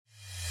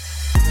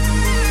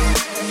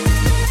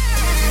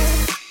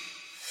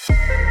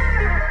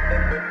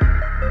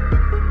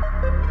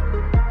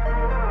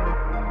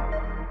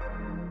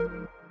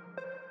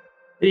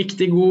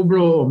Riktig god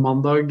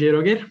blåmandag,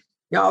 Roger.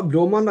 Ja,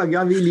 blåmandag.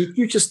 Ja, vi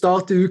liker jo ikke å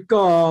starte uka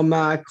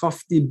med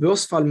kraftig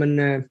børsfall, men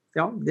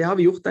ja, det har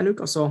vi gjort denne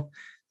uka, så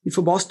vi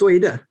får bare stå i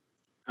det.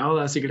 Ja,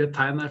 det er sikkert et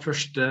tegn. Det er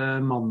første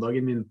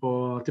mandagen min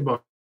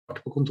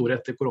tilbake på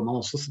kontoret etter koronaen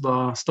også, så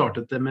da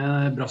startet det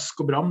med brask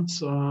og bram,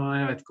 så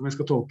jeg vet ikke om jeg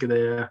skal tolke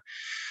det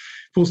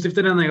positivt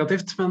eller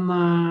negativt, men det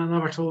har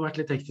i hvert fall vært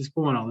litt hektisk på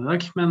morgenen i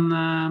dag. Men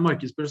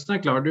markedsbørsen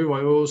er klar, du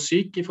var jo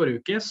syk i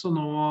forrige uke, så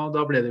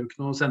da ble det jo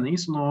ikke noe sending,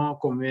 så nå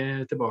kommer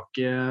vi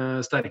tilbake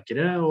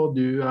sterkere, og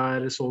du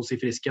er så å si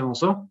frisk igjen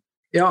også.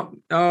 Ja,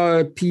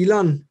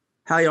 pilene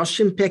her i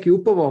Askim peker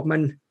jo oppover,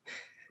 men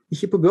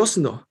ikke på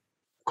børsen da.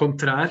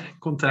 Kontrær,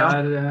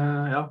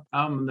 ja,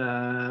 men det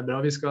er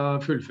bra, vi skal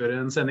fullføre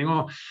en sending,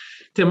 og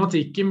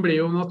tematikken blir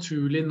jo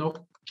naturlig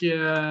nok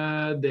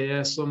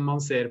det som man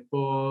ser på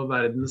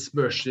verdens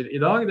børser i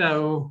dag. Det er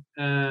jo,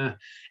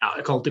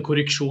 jeg kaller det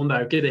korreksjon, det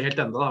er jo ikke det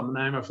helt enda da, men det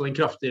er i hvert fall en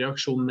kraftig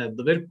reaksjon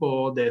nedover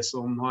på det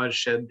som har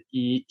skjedd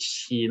i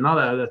Kina.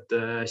 Det er jo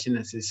dette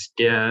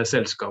kinesiske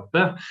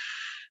selskapet,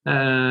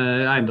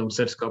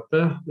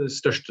 eiendomsselskapet, det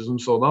største som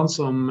sådan,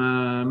 som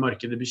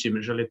markedet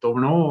bekymrer seg litt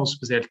over nå, og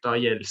spesielt da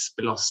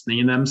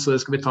gjeldsbelastningen dem, så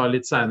det skal vi ta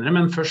litt senere.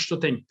 Men først så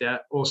tenkte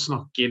jeg å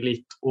snakke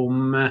litt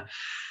om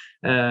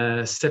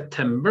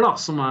september da,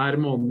 som er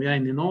måneden vi er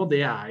inne i nå.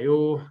 Det er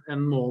jo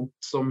en måned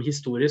som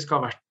historisk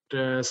har vært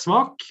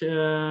svak.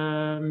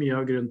 Mye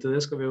av grunnen til det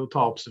skal vi jo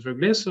ta opp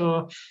selvfølgelig,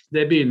 så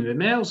det begynner vi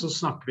med, og så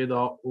snakker vi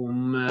da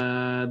om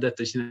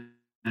dette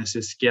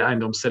kinesiske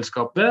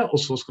eiendomsselskapet, og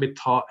så skal vi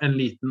ta en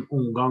liten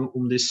omgang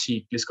om de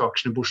sykliske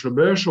aksjene på Oslo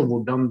Børs, og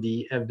hvordan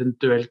de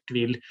eventuelt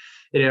vil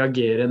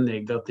reagere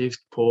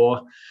negativt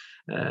på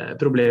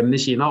problemene i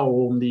Kina,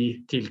 og om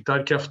de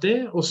tiltar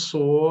kraftig. Og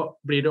så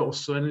blir det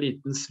også en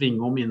liten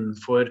svingom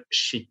innenfor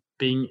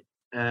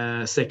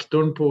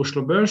shipping-sektoren på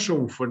Oslo Børs, og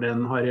hvorfor den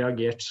har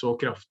reagert så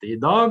kraftig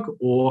i dag,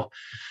 og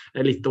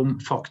litt om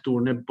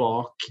faktorene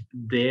bak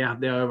det.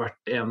 Det har jo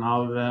vært en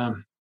av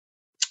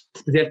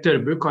spesielt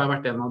tørrbruk har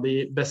vært en av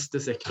de beste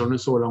sektorene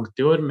så langt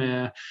i år,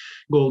 med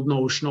Golden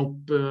Ocean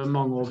opp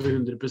mange over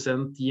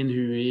 100%,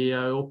 Yinhui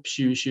er opp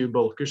 20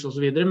 bulkers og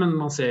så videre, men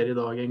man ser i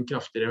dag en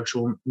kraftig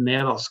reaksjon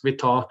ned. Da skal vi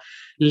ta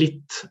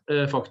litt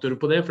faktorer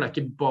på det, for det er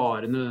ikke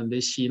bare nødvendig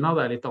i Kina,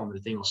 det er litt andre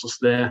ting også,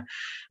 så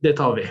det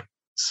tar vi.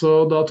 Så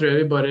da tror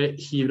jeg vi bare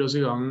hiver oss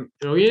i gang,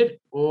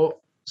 Roger, og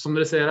som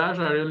dere ser her,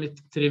 så er det en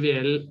litt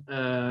triviell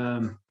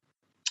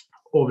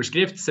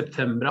overskrift.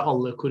 September er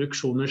alle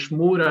korreksjoners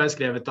mor, har jeg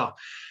skrevet da.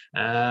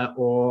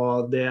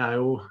 Og det er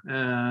jo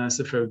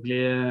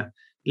selvfølgelig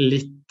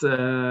litt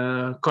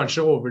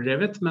kanskje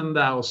overdrevet, men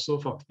det er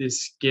også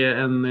faktisk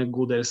en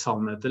god del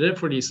sannheter.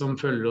 For de som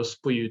følger oss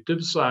på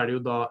YouTube, så er det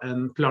jo da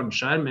en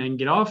plansje her med en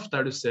graf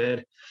der du ser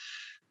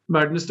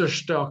verdens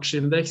største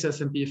aksjeindeks,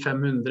 S&P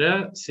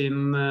 500,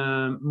 sin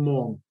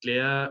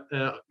månedlige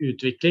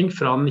utvikling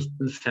fra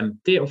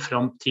 1950 og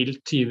frem til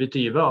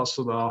 2020,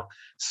 altså da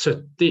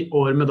 70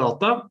 år med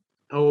data.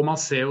 Og man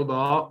ser jo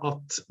da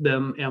at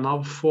en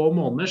av få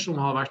måneder som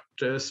har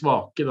vært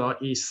svake da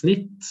i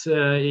snitt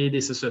i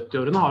disse 70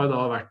 årene har jo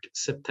da vært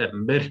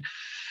september.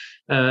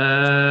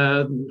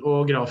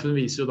 Og grafen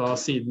viser jo da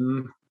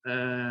siden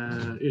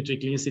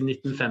utviklingen siden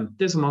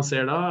 1950, som man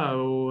ser da, er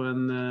jo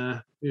en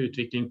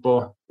utvikling på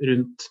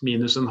rundt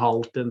minus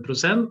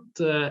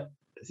 0,5%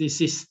 de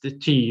siste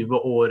 20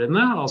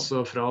 årene,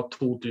 altså fra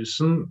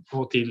 2000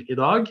 og til i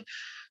dag,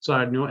 så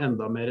er den jo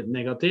enda mer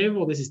negativ,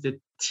 og de siste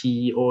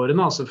 10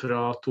 årene, altså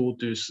fra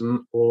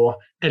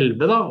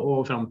 2011 da,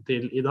 og frem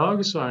til i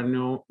dag, så er den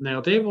jo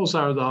negativ, og så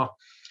er det da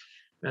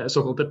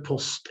såkalte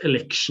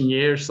post-election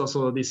years,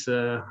 altså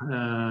disse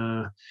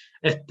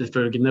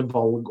etterfølgende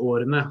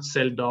valgårene,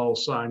 selv da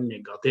også er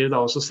negativ. Da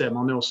også ser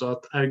man jo også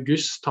at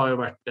august har jo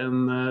vært en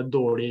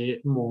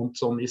dårlig måned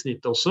sånn i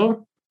snitt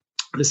også.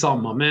 Det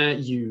samme med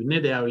juni,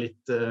 det er jo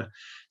litt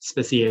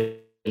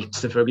spesielt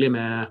selvfølgelig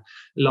med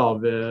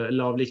lav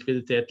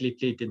likviditet, litt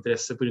lite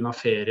interesse på grunn av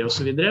ferie og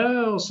så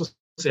videre, og så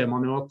ser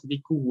man jo at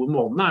de gode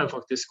månedene er jo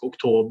faktisk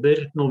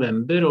oktober,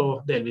 november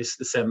og delvis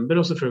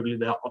desember, og selvfølgelig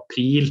det er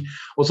april.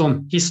 Og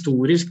sånn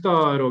historisk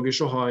da, Roger,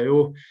 så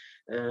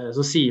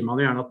sier man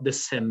jo gjerne at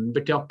desember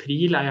til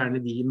april er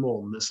gjerne de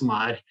månedene som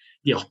er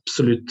de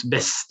absolutt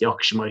beste i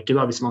aksjemarkedet,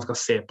 da, hvis man skal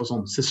se på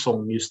sånn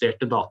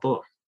sesongjusterte data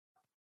da.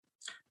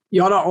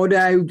 Ja da, og det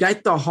er jo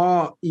greit å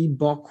ha i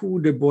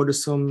bakhodet både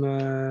som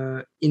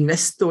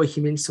investor og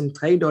ikke minst som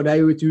trader. Det er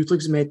jo et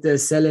uttrykk som heter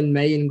sell in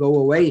May and go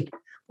away,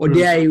 og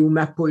det er jo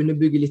med på å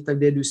underbygge litt av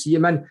det du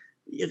sier. Men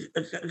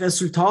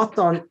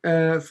resultatene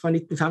fra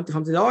 1950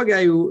 frem til i dag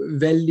er jo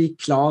veldig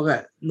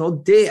klare.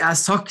 Når det er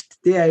sagt,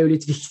 det er jo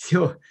litt viktig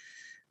å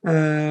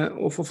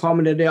få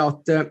frem det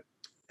at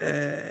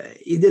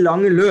i det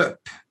lange løp,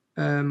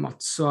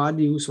 Mats, så er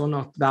det jo sånn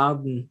at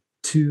verden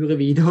turer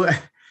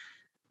videre.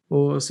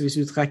 Og så hvis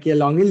du trekker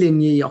lange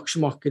linjer i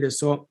aksjemarkedet,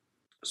 så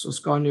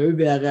skal han jo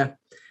være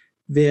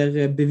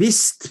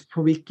bevisst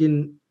på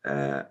hvilken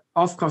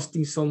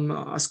avkastning som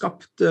er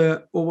skapt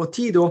over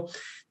tid. Og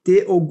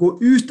det å gå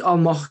ut av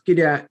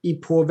markedet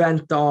i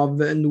påvente av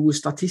noe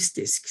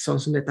statistisk, sånn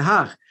som dette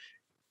her,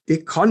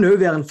 det kan jo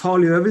være en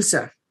farlig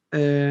øvelse,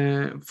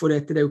 for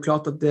det jo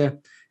klart at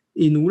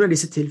i noen av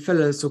disse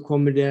tilfellene så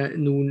kommer det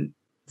noen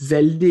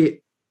veldig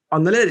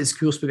annerledes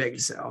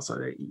kursbevegelse, altså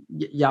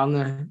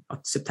gjerne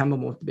at september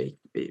måned blir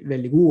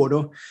veldig god, og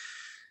da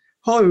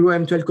har vi jo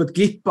eventuelt gått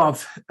glipp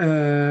av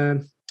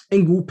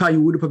en god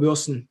periode på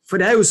børsen. For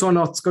det jo sånn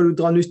at skal du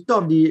dra nytte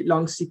av de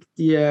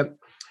langsiktige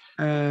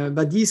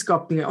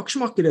verdiskapninger i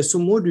aksjemarkedet, så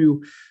må du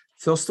jo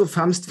først og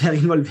fremst være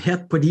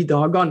involvert på de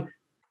dagene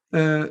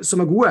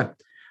som gode.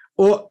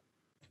 Og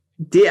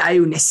det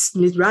jo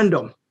nesten litt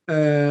random,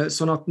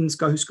 sånn at en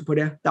skal huske på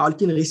det. Det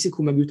alltid en risiko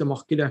med å gå ut av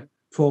markedet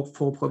for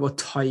å prøve å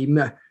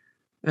time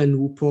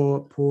noe på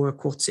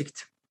kort sikt.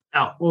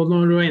 Ja, og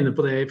når du inne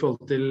på det i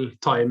forhold til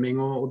timing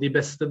og de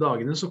beste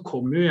dagene, så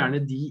kommer jo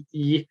gjerne de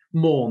i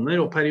måneder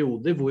og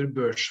perioder hvor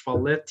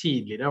børsfallet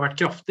tidligere har vært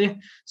kraftig.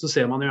 Så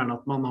ser man gjerne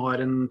at man har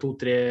en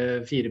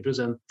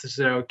 2-3-4%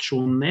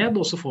 reaksjon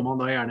ned, og så får man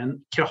da gjerne en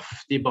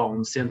kraftig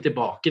bounce igjen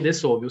tilbake. Det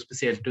så vi jo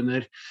spesielt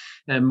under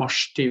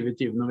mars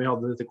 2020 når vi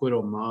hadde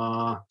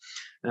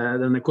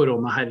denne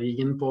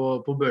koronaherringen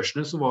på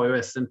børsene, så var jo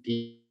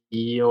S&P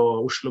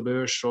og Oslo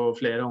Børs og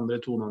flere andre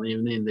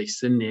toneangivende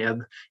indekser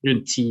ned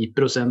rundt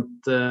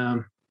 10%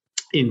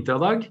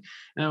 intradag.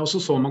 Og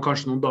så man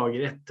kanskje noen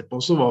dager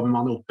etterpå, så var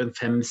man opp en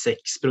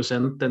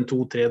 5-6%,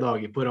 2-3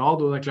 dager på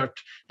rad. Og det klart,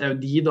 det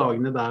jo de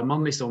dagene der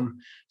man liksom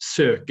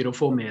søker å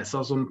få med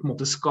seg, som på en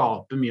måte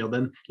skaper mye av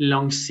den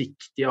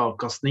langsiktige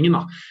avkastningen.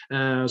 Da.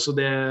 Så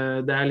det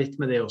litt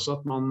med det også,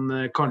 at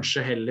man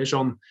kanskje heller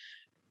sånn,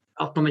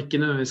 at man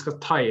ikke nødvendigvis skal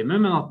time,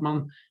 men at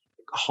man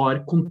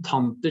har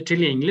kontanter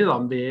tilgjengelig da,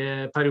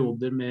 ved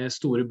perioder med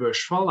store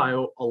børsfall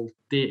jo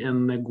alltid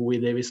en god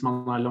idé hvis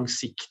man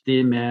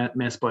langsiktig med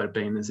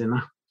sparepengene sine.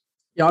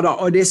 Ja da,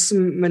 og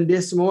men det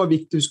som også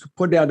viktig å huske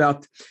på det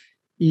at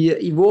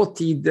i vår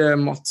tid,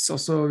 Mats,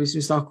 altså hvis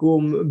vi snakker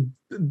om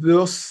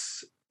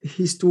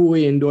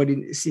børshistorien da,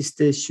 de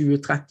siste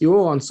 20-30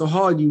 årene, så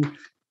har de jo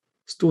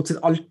stort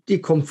sett alltid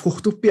kommet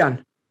fort opp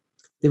igjen.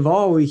 Det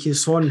var jo ikke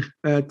sånn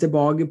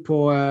tilbake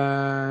på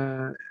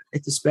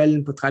etter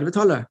spillen på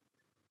 30-tallet.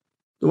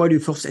 Da var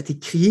det jo først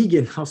etter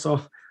krigen, altså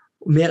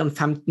mer enn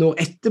 15 år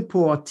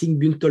etterpå at ting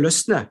begynte å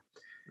løsne.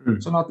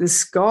 Sånn at en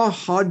skal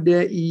ha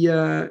det i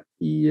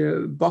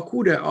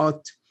bakhodet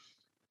at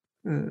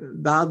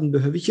verden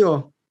behøver ikke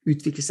å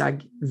utvikle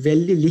seg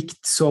veldig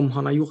likt som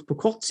han har gjort på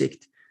kort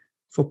sikt.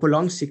 For på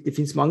lang sikt, det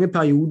finnes mange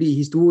perioder i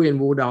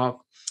historien hvor det har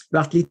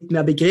vært litt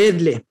mer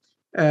begredelig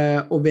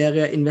å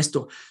være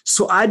investor.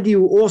 Så det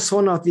jo også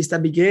sånn at hvis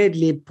det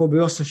begredelig på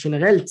børsen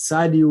generelt,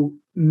 så det jo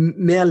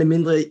mer eller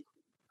mindre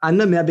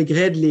enda mer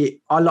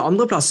begredelig alle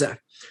andre plasser.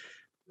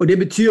 Og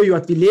det betyr jo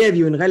at vi lever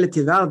i en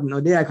relativ verden,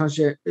 og det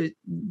kanskje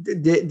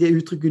det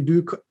uttrykket du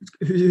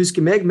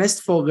husker meg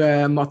mest for,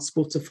 Mats,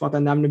 bortsett fra at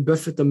jeg nevner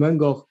Buffett og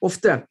Munger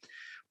ofte.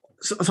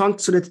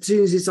 Så det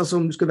synes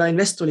om du skal være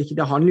investor eller ikke,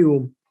 det handler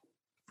jo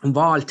om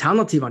hva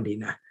alternativene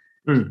dine.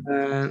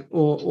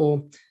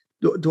 Og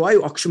da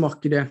jo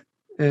aksjemarkedet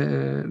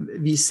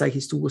vist seg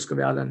historisk å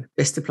være den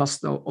beste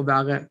plassen å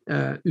være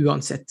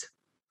uansett.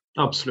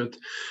 Absolutt.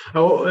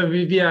 Og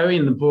vi jo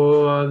inne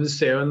på, du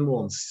ser jo en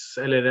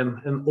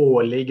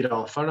årlig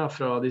graf her da,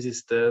 fra de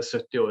siste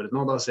 70 årene,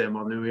 og da ser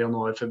man jo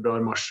januar,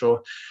 februar, mars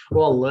og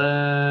alle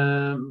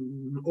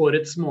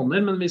årets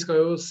måneder, men vi skal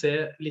jo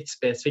se litt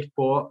spesifikt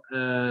på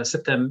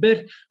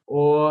september,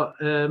 og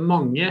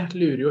mange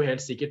lurer jo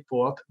helt sikkert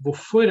på at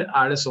hvorfor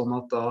det sånn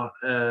at da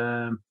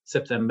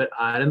september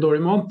en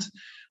dårlig måned,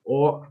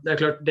 og det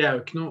klart, det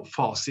jo ikke noe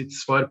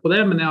fasitsvar på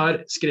det, men jeg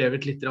har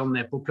skrevet litt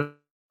ned på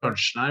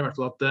bransjen I hvert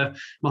fall at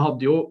man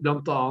hadde jo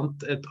blant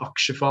annet et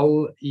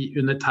aksjefall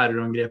under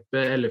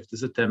terrorangrepet 11.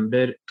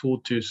 september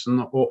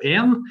 2001.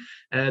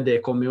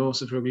 Det kom jo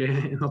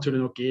selvfølgelig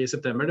naturlig nok I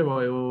september. Det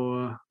var jo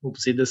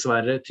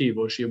dessverre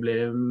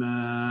 20-årsjubileum,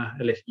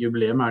 eller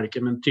jubileum det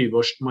ikke, men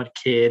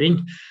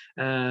 20-årsmarkering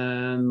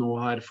nå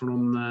her for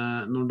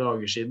noen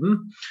dager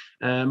siden.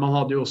 Man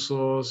hadde jo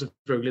også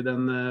selvfølgelig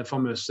den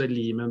famøse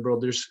Lehman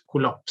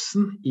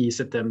Brothers-kollapsen I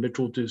september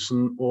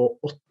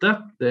 2008.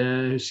 Det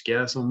husker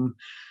jeg som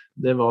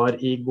det var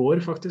I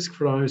går faktisk,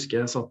 for da husker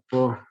jeg satt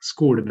på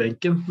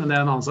skolebenken, men det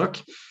en annen sak.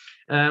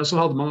 Så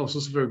hadde man også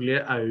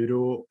selvfølgelig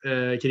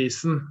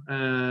eurokrisen,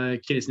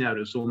 krisen I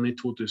eurozonen I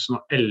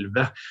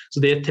 2011.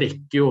 Så det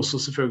trekker jo også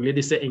selvfølgelig,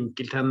 disse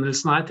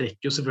enkelthendelsene her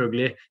trekker jo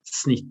selvfølgelig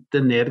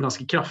snittet ned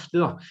ganske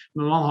kraftig da.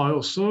 Men man har jo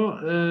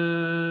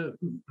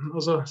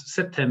også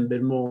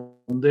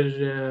septembermåneder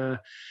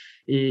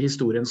I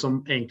historien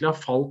som egentlig har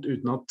falt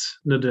uten at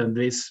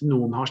nødvendigvis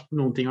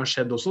noen ting har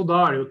skjedd også.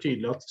 Da det jo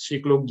tydelig at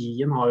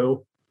psykologien har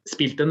jo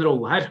spilt en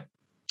rolle her.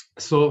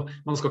 Så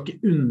man skal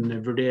ikke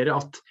undervurdere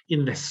at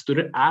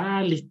investorer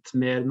litt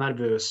mer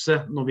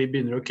nervøse når vi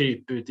begynner å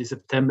krype ut I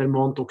september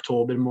måned,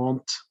 oktober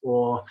måned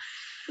og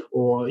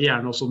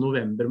gjerne også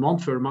november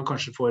måned, før man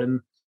kanskje får en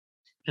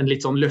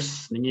litt sånn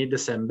løsning I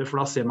desember, for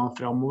da ser man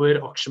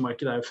fremover.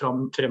 Aksjemarkedet jo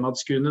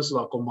fremadskuende, så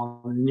da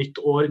kommer man nytt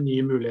år,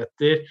 nye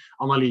muligheter,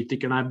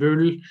 analytikerne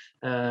bull,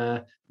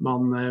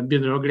 man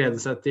begynner å glede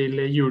seg til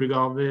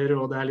julegaver,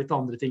 og det litt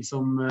andre ting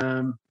som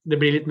det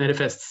blir litt mer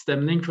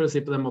feststemning, for å si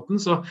på den måten.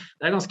 Så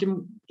det ganske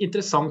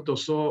interessant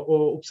også å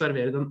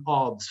observere den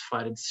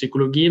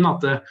adferdspsykologien,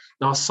 at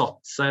det har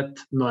satt seg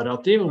et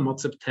narrativ om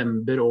at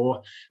september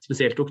og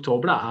spesielt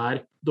oktober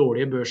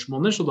dårlige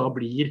børsmåneder, så da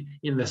blir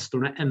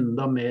investorene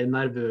enda mer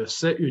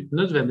nervøse, uten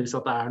nødvendigvis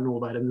at det noe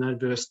å være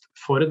nervøst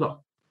for da.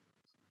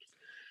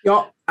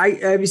 Ja,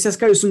 hvis jeg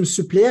skal jo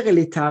supplere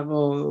litt her,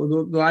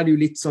 og da det jo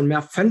litt sånn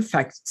mer fun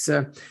facts.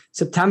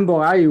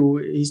 September jo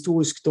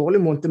historisk dårlig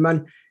måned,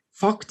 men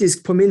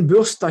faktisk på min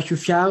bursdag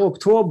 24.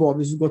 oktober,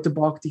 hvis du går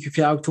tilbake til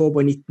 24.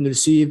 oktober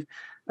 1907,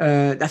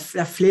 det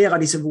flere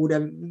av disse hvor det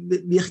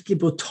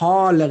virkelig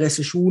brutale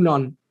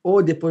resesjonene, og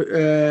det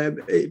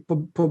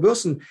på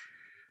børsen,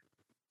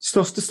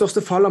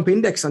 største fallene på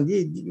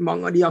indeksene,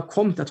 mange av de har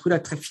kommet, jeg tror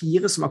det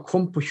 3-4 som har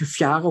kommet på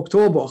 24.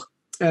 oktober.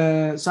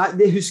 Så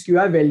det husker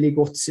jeg veldig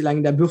godt, så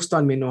lenge det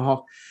bursdagen min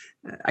og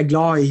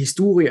glad i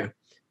historie.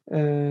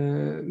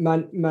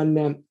 Men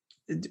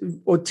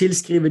å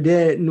tilskrive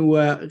det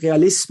noe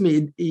realisme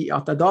i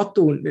at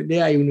datoen,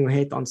 det jo noe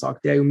helt annet sak.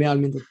 Det jo mer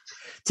eller mindre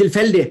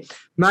tilfeldig.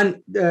 Men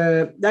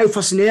det jo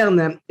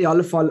fascinerende i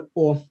alle fall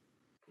å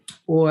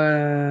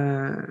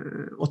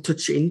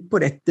touche inn på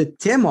dette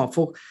temaet,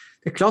 for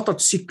det klart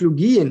at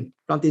psykologien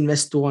blant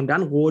investorene,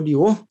 den råder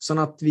jo,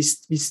 sånn at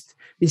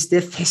hvis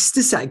det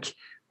fester seg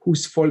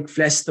hos folk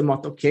flest om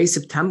at ok,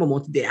 september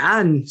måned, det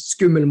en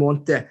skummel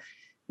måned,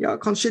 ja,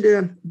 kanskje det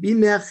blir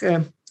mer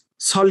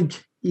salg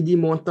i de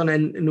månedene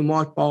enn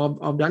normalt bare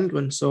av den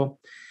grunn. Så,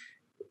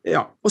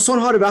 ja. Og sånn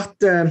har det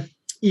vært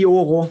i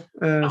år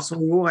også, så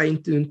i år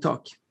ikke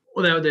unntak. Og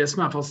det jo det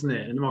som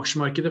fascinerende med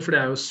aksjemarkedet, for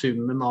det jo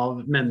summen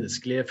av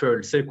menneskelige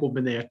følelser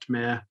kombinert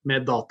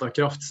med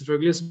datakraft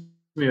selvfølgelig, som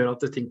gjør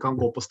at ting kan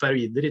gå på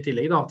steroider i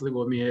tillegg, da, at det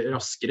går mye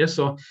raskere.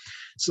 Så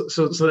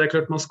det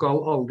klart man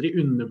skal aldri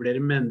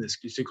undervurdere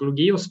menneskelig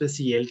psykologi, og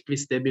spesielt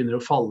hvis det begynner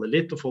å falle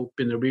litt, og folk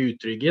begynner å bli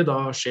utrygge,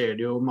 da skjer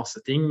det jo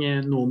masse ting.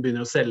 Noen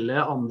begynner å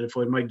selge, andre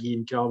får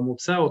marginkrav mot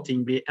seg, og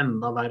ting blir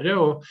enda verre,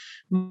 og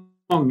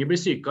mange blir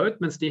syka ut,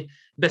 mens de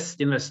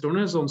beste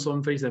investorene, sånn som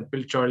for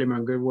eksempel Charlie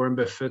Munger, Warren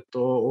Buffett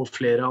og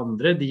flere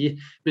andre, de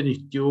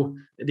benytter jo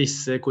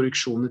disse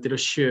korreksjonene til å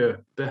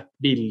kjøpe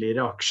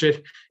billigere aksjer,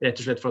 rett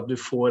og slett for at du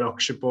får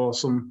aksjer på,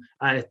 som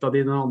et av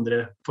dine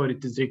andre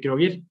favorittuttrykk,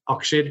 Roger,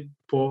 aksjer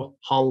på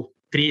halv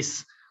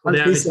pris. Og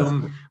det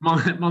liksom, man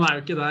jo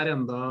ikke der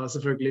enda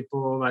selvfølgelig på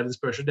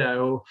verdensbørser, det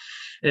jo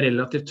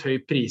relativt høy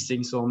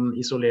prising sånn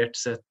isolert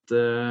sett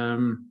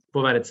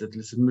på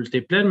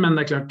verdsettelsesmultipler, men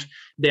det klart,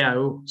 det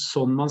jo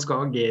sånn man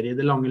skal agere i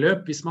det lange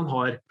løp, hvis man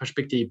har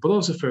perspektiv på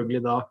det, og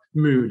selvfølgelig da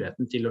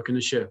muligheten til å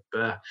kunne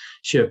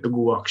kjøpe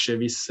gode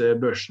aksjer hvis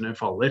børsene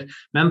faller.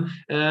 Men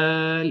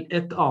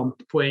et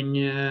annet poeng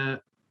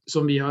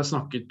som vi har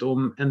snakket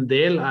om en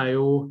del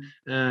jo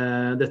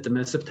dette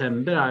med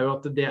september, jo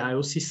at det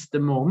jo siste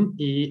måned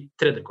i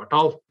tredje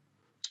kvartal.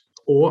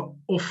 Og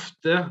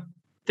ofte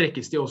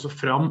trekkes de også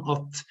fram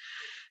at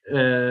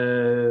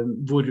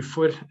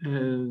hvorfor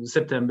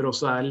september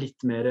også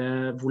litt mer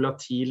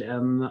volatil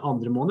enn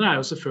andre måneder,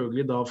 jo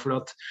selvfølgelig da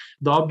for at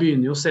da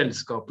begynner jo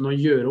selskapene å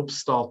gjøre opp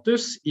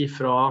status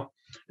ifra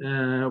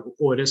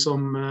året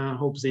som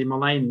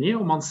man inne i,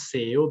 og man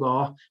ser jo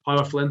da, har i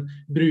hvert fall en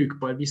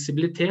brukbar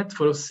visibilitet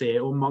for å se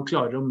om man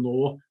klarer å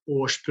nå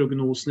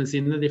årsprognosene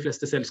sine. De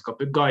fleste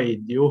selskaper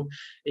guider jo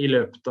i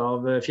løpet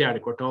av fjerde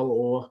kvartal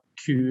og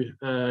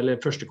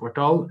første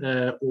kvartal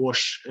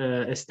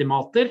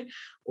årsestimater,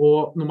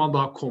 og når man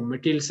da kommer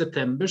til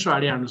september, så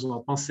det gjerne sånn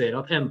at man ser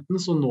at enten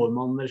så når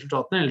man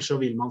resultatene, eller så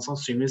vil man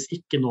sannsynligvis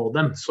ikke nå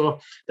dem. Så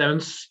det jo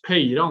en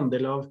høyere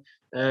andel av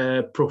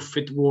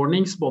profit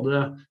warnings,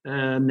 både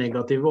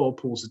negative og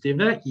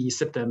positive i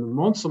september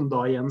måned, som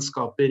da igjen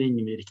skaper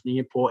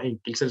ringvirkninger på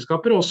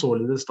enkeltselskaper, og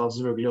således da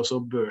selvfølgelig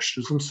også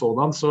børsen som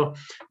sådan. Så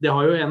det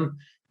har jo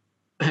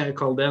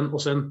kall det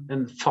også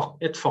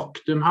et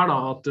faktum her da,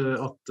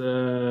 at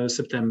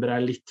september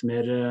litt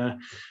mer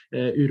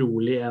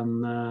urolig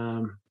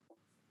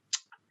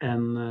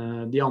enn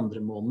de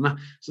andre månedene.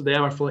 Så det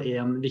i hvert fall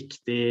en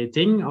viktig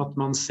ting, at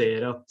man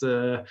ser at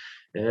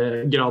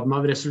graden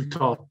av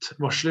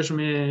resultatvarsler, som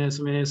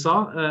vi sa,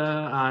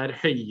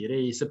 høyere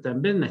i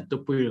september,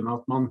 nettopp på grunn av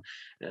at man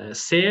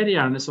ser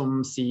gjerne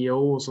som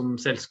CEO og som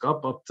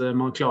selskap at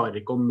man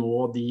klarer ikke å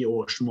nå de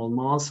årsmålene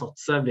man har satt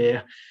seg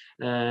ved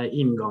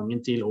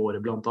inngangen til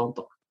året blant annet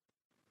da.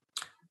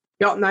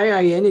 Ja, nei,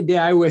 jeg enig. Det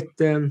jo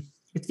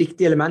et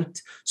viktig element.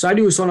 Så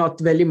det jo sånn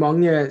at veldig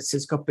mange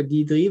selskaper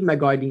de driver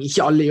med guiding,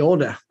 ikke alle gjør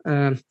det.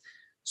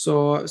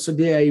 Så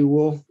det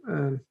jo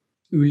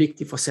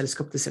ulikt fra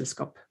selskap til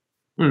selskap.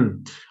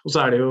 Og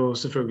så det jo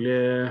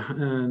selvfølgelig,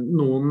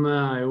 noen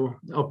jo,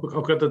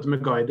 akkurat dette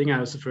med guiding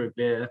jo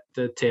selvfølgelig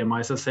et tema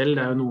i seg selv,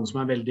 det jo noen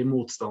som veldig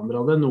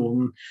motstandere av det,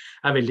 noen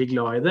veldig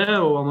glad i det,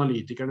 og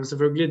analytikerne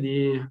selvfølgelig, de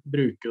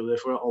bruker jo det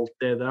for alt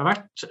det har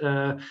vært,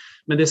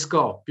 men det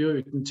skaper jo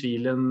uten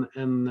tvil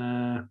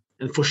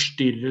en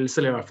forstyrrelse,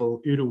 eller i hvert fall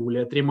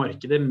uroligheter i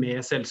markedet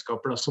med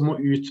selskaper da, som må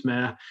ut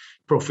med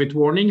profit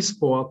warnings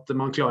på at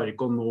man klarer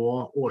ikke å nå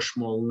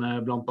årsmålene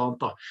blant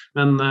annet da.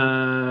 Men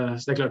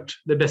så det klart,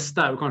 det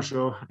beste jo kanskje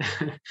å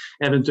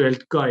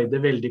eventuelt guide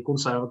veldig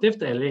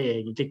konservativt, eller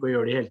egentlig ikke å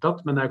gjøre det i hele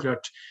tatt, men det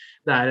klart,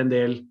 det en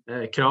del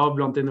krav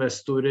blant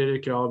investorer,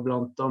 krav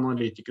blant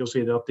analytikere og så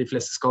videre, at de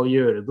fleste skal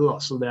gjøre det da,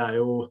 så det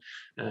jo,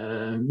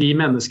 vi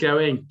mennesker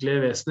jo enkle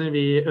vesener,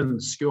 vi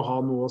ønsker jo å ha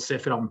noe å se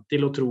frem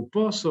til og tro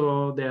på, så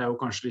det jo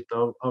kanskje litt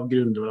av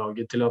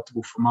grunnlaget til at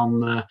hvorfor man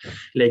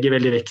legger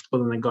veldig vekt på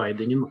denne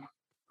guidingen da.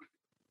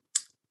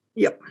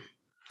 Ja.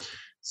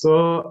 Så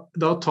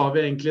da tar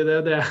vi egentlig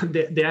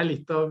det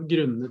litt av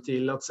grunnene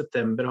til at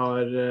september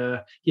har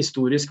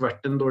historisk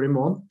vært en dårlig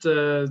måned.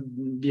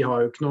 Vi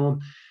har jo ikke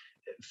noen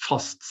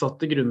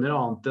fastsatte grunner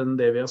annet enn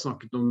det vi har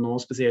snakket om nå,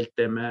 spesielt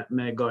det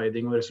med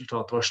guiding og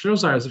resultatvarsler, og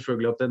så det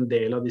selvfølgelig at en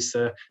del av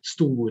disse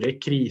store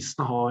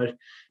krisene har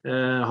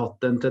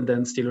hatt en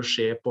tendens til å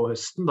skje på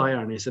høsten, da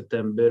gjerne i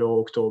september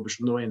og oktober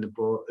som du var inne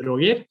på,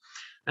 Roger.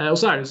 Og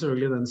så det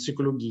selvfølgelig den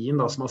psykologien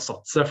da, som har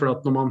satt seg, for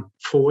at når man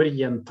får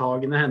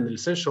gjentagende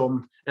hendelser som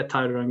et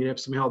terrorangrep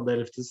som vi hadde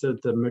 11.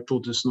 september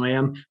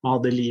 2001, man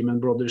hadde Lehman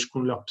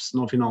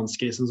Brothers-kollapsen og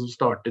finanskrisen som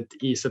startet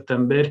i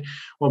september,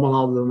 og man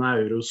hadde den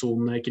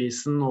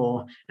eurozonekrisen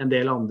og en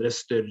del andre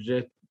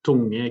større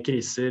tunge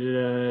kriser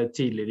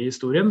tidligere i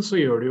historien, så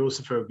gjør det jo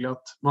selvfølgelig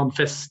at man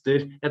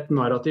fester et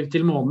narrativ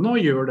til månedene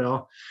og gjør det da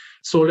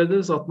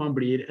således at man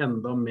blir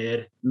enda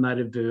mer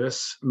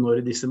nervøs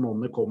når disse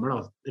månedene kommer,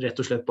 da, rett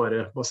og slett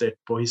bare basert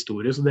på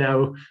historie. Så det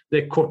jo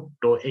det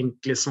korte og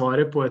enkle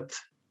svaret på et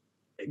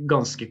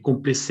ganske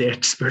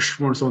komplisert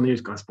spørsmål sånn i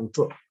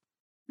utgangspunktet.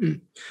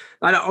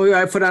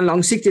 For den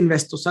langsiktige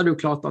investor så det jo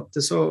klart at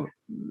det så,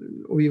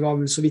 og vi var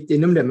vel så vidt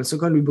innom det, men så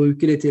kan du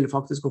bruke det til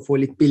faktisk å få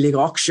litt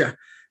billigere aksje.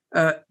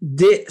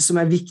 Det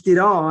som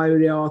viktig da jo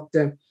det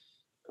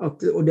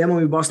at og det må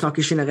vi bare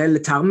snakke i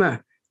generelle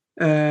termer,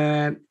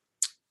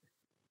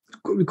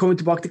 vi kommer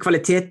tilbake til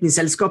kvaliteten i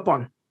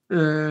selskapene.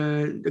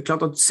 Det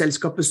klart at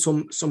selskapet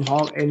som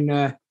har en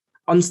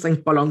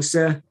anstrengt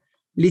balanse,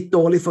 litt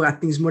dårlig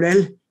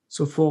forretningsmodell,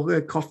 så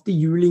får kraftig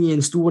juling i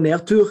en stor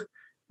nedtur.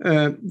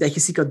 Det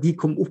ikke sikkert at de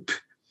kom opp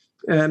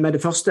med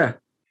det første,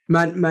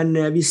 men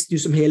hvis du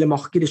som hele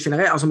markedet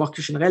generelt, altså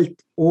markedet generelt,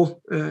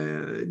 og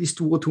de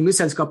store tunge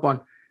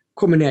selskapene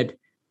kommer ned,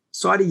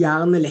 så det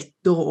gjerne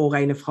lettere å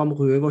regne frem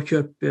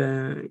røverkjøp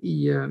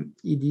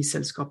i de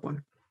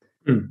selskapene.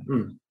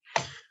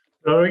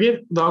 Bra, Roger.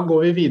 Da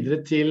går vi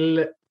videre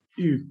til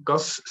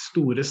ukas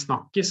store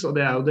snakkis, og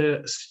det jo det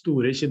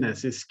store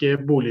kinesiske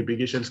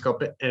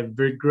boligbyggerselskapet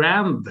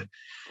Evergrande.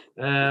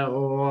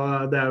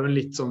 Og det jo en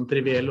litt sånn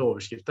triviell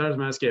overskrift her, som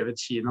jeg har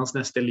skrevet Kinas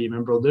neste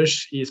Lehman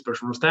Brothers i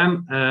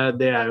spørsmålstegn.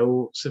 Det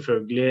jo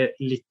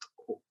selvfølgelig litt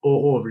å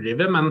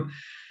overdrive, men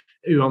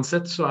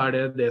uansett så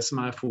det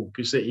som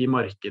fokuset i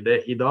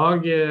markedet i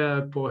dag.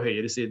 På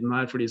høyre siden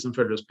her, for de som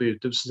følger oss på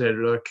YouTube, så ser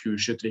du da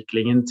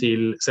kursutviklingen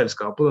til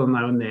selskapet. Den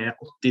jo ned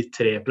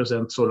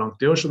 83% så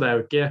langt i år, så det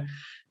jo ikke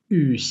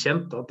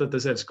ukjent at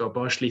dette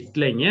selskapet har slitt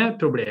lenge.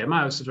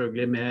 Problemet jo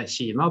selvfølgelig med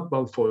Kina, at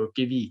man får jo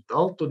ikke vite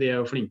alt, og de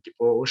jo flinke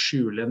på å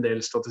skjule en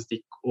del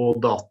statistikk og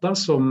data,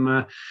 som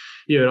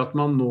gjør at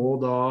man nå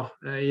da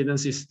i den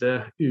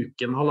siste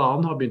uken,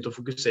 halvannen, har begynt å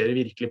fokusere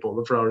virkelig på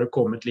det, for da har det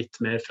kommet litt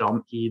mer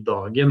fram i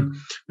dagen.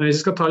 Men hvis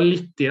vi skal ta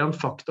litt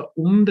fakta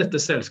om dette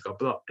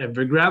selskapet da,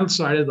 Evergrande,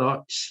 så det da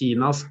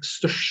Kinas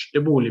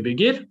største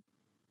boligbygger,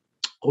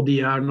 og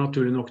de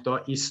naturlig nok da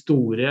i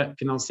store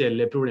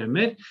finansielle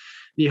problemer.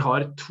 De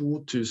har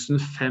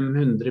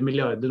 2500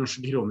 milliarder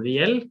norske kroner i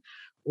gjeld,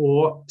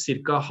 og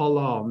cirka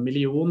 1,5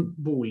 million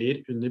boliger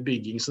under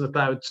bygging. Så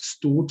dette jo et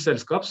stort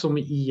selskap som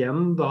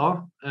igjen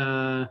da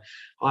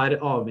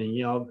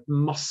avhengig av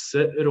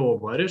masse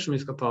råvarer som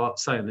vi skal ta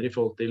senere i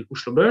forhold til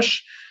Oslo Børs.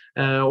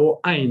 Og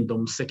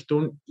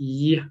eiendomssektoren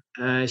i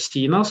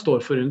Kina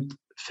står for rundt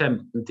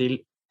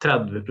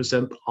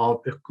 15-30% av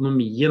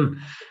økonomien.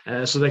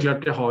 Så det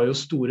klart det har jo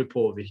store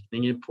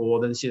påvirkninger på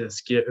den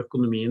kinesiske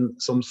økonomien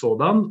som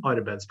sådan,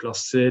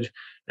 arbeidsplasser,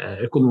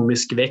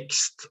 økonomisk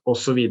vekst, og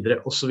så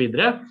videre, og så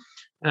videre.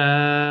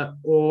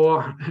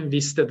 Og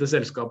hvis dette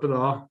selskapet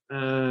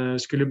da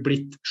skulle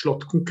blitt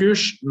slått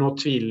konkurs, nå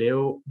tviler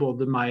jo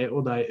både meg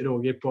og deg,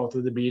 Roger, på at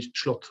det blir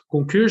slått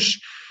konkurs,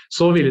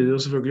 så ville det jo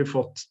selvfølgelig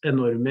fått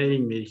enorme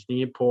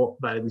ringvirkninger på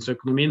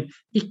verdensøkonomien.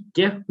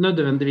 Ikke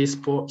nødvendigvis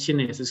på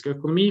kinesisk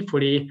økonomi,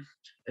 fordi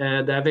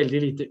det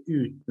veldig lite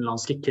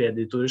utenlandske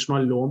kreditorer som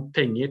har lånt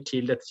penger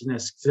til dette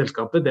kinesiske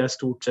selskapet. Det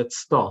stort sett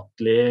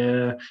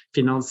statlig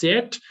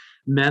finansiert,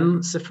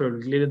 men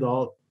selvfølgelig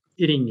da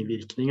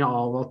ringvirkninger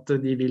av at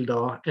de vil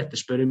da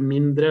etterspørre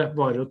mindre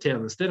varer og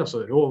tjenester,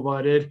 altså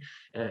råvarer,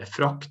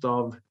 frakt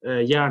av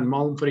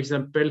jernmalm for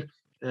eksempel,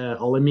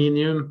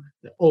 aluminium,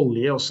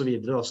 olje og så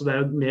videre. Så det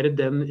jo mer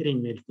den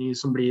ringvirkningen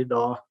som blir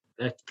da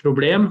et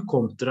problem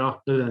kontra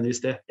nødvendigvis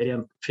det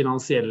rent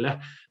finansielle.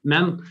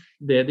 Men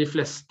det de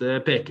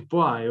fleste peker på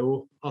jo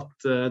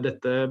at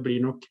dette blir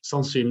nok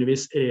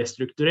sannsynligvis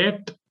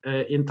restrukturert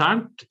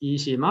internt i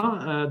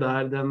Kina,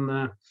 der den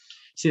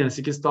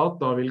kinesiske stat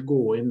da vil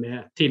gå inn med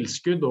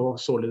tilskudd og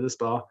således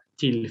da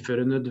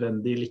tilføre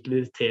nødvendig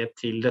likviditet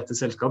til dette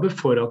selskapet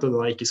for at det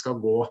da ikke skal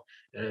gå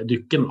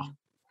dukken da.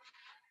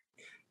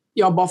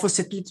 Ja, bare for å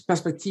sette litt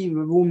perspektiv,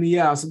 hvor mye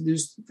altså du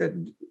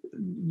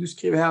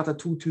skriver her at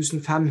det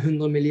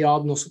 2500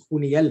 milliarder norske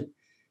kroner i gjeld.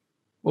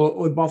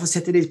 Og bare for å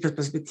sette det i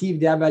perspektiv,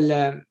 det vel,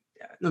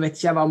 nå vet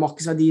ikke jeg hva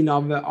markedsverdien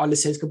av alle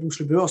selskap på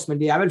Oslo Børs, men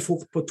det vel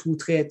fort på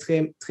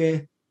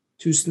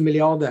 2-3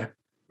 milliarder.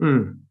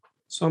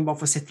 Så bare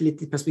for å sette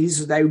litt i perspektiv,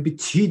 så det jo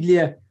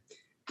betydelige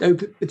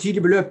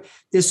beløp.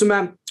 Det som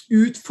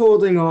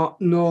utfordringer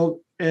når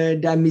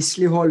det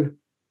mislighold,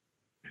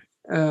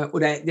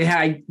 og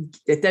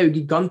dette jo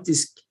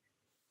gigantisk,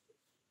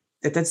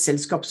 dette et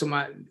selskap som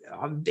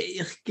har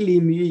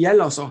virkelig mye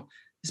gjeld, altså.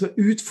 Det som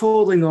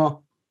utfordringer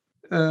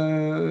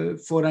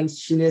for den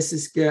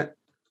kinesiske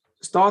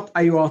stat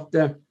jo at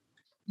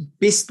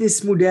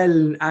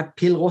businessmodellen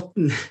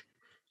pillrotten,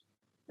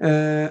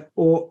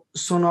 og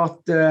sånn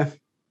at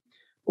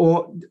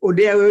og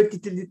det jo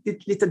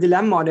litt av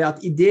dilemmaet, det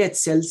at i det et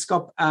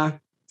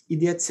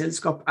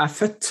selskap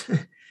født,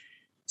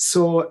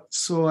 så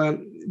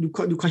du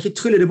kan ikke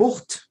trylle det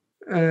bort,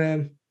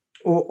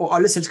 og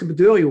alle selskaper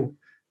dør jo,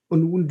 og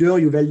noen dør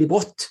jo veldig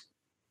brått.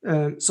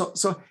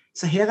 Så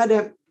her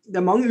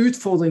det mange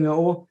utfordringer,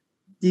 og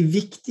de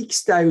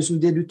viktigste jo som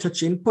det du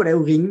toucher inn på, det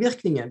jo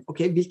ringvirkningen. Ok,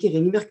 hvilke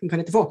ringvirkning kan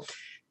dette få?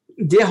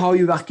 Det har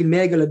jo hverken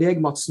meg eller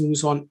deg, Mats, noe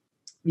sånn,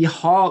 vi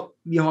har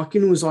ikke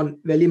noe sånn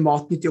veldig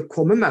matnyttig å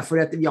komme med, for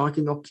vi har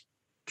ikke nok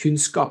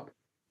kunnskap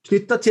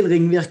knyttet til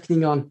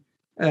ringvirkningene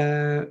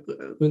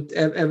rundt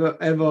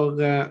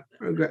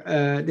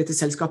dette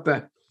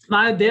selskapet.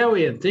 Nei, det jo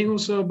en ting, og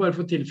så bare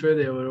for å tilføye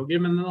det, Roger,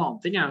 men en annen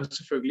ting jo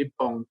selvfølgelig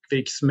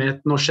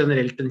bankvirksomheten og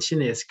generelt den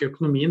kinesiske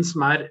økonomien,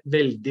 som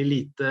veldig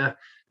lite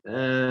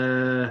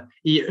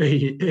i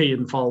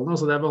øyenfallene,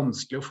 altså det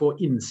vanskelig å få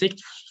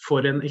innsikt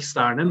for en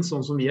eksternen,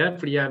 sånn som vi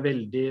fordi jeg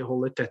veldig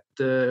holder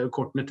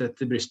kortene tett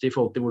til brystet i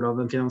forhold til hvordan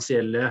den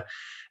finansielle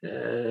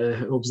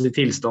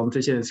tilstanden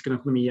til kinesisk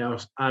økonomi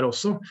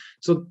også.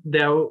 Så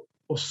det jo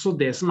også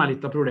det som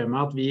litt av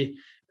problemet, at vi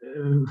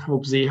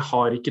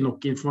har ikke nok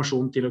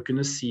informasjon til å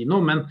kunne si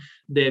noe, men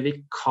det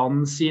vi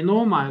kan si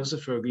noe om jo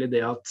selvfølgelig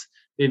det at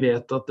vi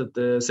vet at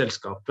dette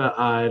selskapet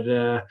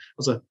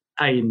altså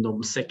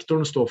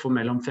eiendomssektoren står for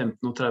mellom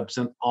 15% og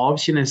 30% av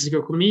kinesisk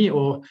økonomi,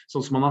 og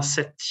sånn som man har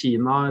sett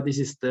Kina de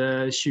siste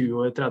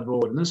 20-30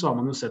 årene, så har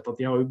man jo sett at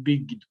de har jo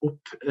bygd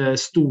opp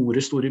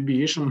store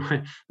byer som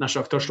nær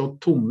sagt har slått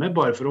tomme,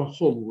 bare for å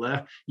holde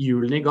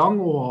hjulene i gang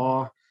og ha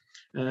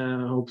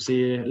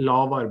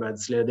lav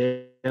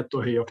arbeidsledighet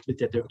og høy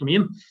aktivitet i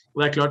økonomien. Og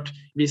det klart,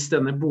 hvis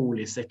denne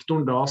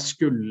boligsektoren da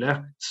skulle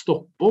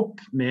stoppe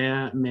opp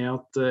med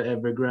at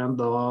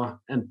Evergrande da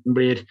enten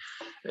blir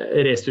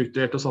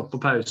restrukturert og satt på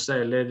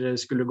pause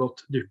eller skulle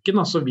gått dukken,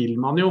 så vil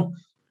man jo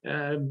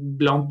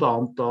blant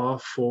annet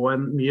da få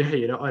en mye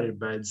høyere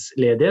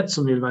arbeidsledighet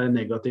som vil være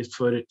negativt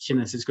for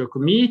kinesisk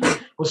økonomi,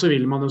 og så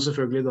vil man jo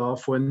selvfølgelig da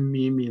få en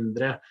mye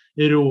mindre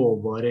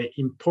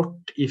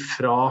råvareimport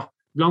ifra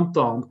blant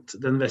annet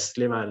den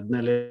vestlige verden,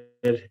 eller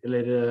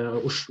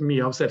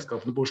mye av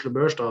selskapene på Oslo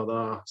Børs,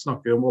 da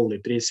snakker vi om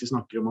oljepris, vi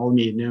snakker om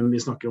aluminium,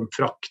 vi snakker om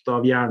frakt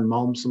av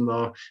jernmalm, som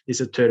da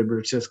disse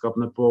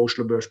tørrbrukselskapene på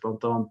Oslo Børs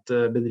blant annet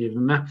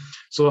bedriver med.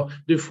 Så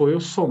du får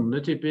jo sånne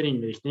typer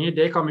ringvirkninger,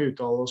 det kan vi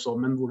uttale oss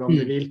om, men hvordan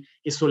det vil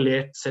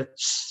isolert sett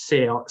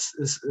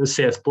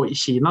ses på i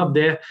Kina,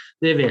 det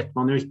vet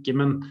man jo ikke,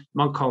 men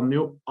man kan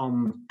jo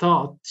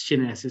anta at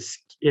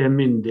kinesiske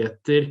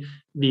myndigheter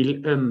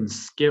vil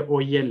ønske å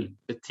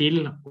hjelpe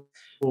til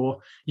å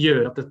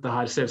gjøre at dette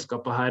her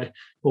selskapet her,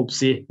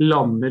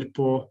 lander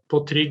på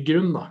trygg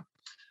grunn da.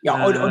 Ja,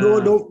 og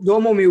da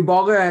må vi jo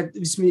bare,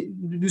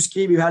 du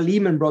skriver jo her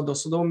Lehman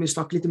Brothers, og da må vi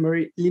snakke litt om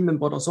Lehman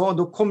Brothers, og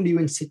da kom det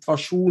jo en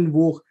situasjon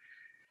hvor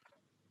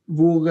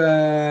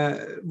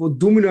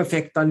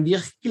dominoeffektene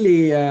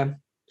virkelig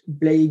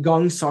ble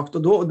igangsatt,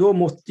 og da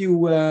måtte jo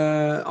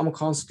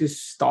amerikanske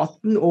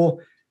staten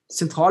og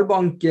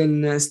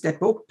sentralbanken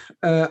steppe opp.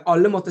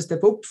 Alle måtte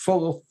steppe opp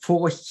for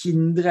å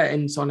hindre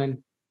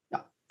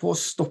for å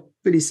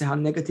stoppe disse her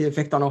negative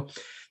effektene. Og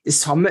det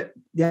samme,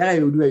 du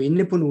jo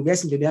inne på noe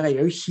vesentlig, der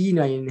jo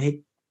Kina,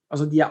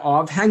 altså de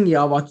avhengige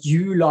av at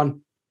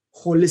hjulene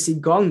holdes i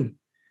gang,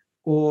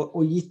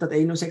 og gitt at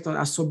eiendomssektoren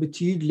så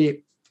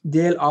betydelig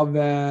del av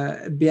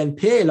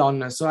BNP i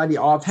landet, så de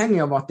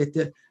avhengige av at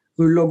dette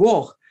ruller og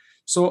går.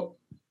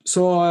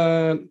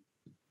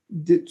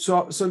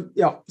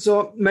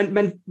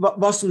 Men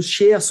hva som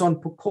skjer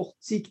sånn på kort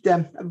sikt,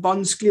 det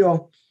vanskelig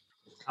å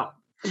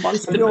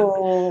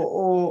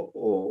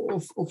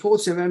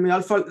forutse, men i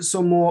alle fall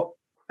så må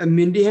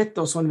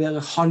myndigheter sånn være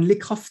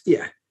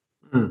handlekraftige.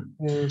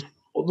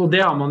 Og det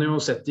har man jo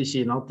sett I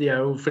Kina, at de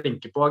jo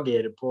flinke på å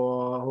agere på,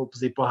 holdt på å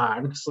si, på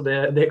hæren. Så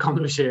det kan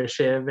jo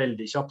skje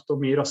veldig kjapt og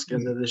mye raskere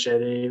enn det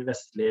skjer I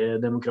vestlige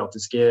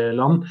demokratiske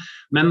land.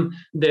 Men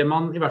det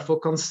man I hvert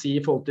fall kan si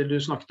I forhold til, du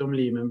snakket om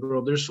Lehman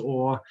Brothers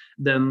og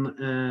den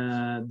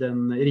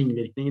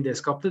ringvirkningen det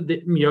skapte.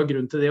 Mye av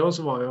grunnen til det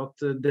også var jo at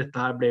dette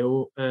her ble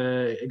jo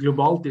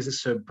globalt. Disse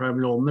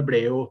subprime-lånene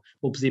ble jo,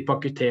 holdt på å si,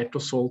 pakketert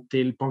og solgt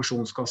til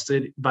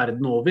pensjonskasser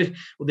verden over.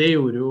 Og det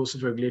gjorde jo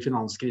selvfølgelig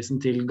finanskrisen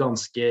til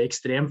ganske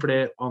ekstremt, for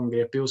det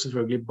angrep jo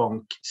selvfølgelig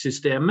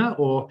banksystemet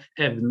og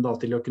evnen da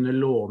til å kunne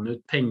låne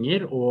ut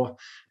penger og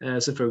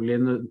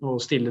selvfølgelig å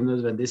stille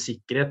nødvendig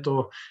sikkerhet.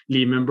 Og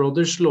Lehman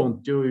Brothers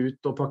lånte jo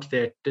ut og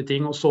pakketerte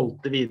ting og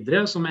solgte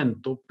videre, som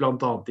endte opp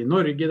blant annet I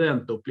Norge, det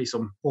endte opp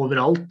liksom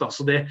overalt da.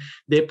 Så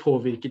det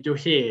påvirket jo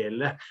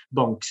hele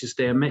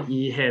banksystemet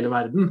I hele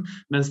verden,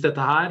 mens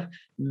dette her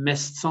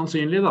mest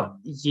sannsynlig da,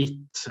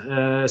 gitt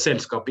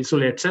selskapet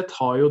isolert sett,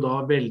 har jo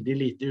da veldig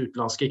lite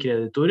utenlandske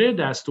kreditorer.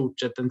 Det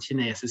stort sett den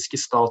kinesiske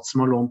stat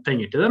som har lånt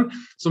penger til dem,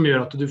 som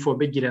gjør at du får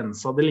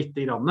begrenset det litt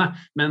grann.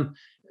 Men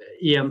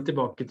igjen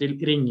tilbake til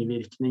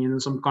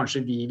ringvirkningene som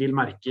kanskje vi vil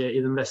merke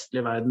I den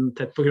vestlige verden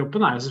tett på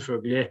kroppen, jo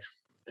selvfølgelig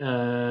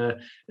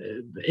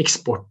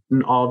eksporten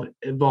av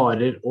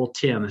varer og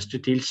tjenester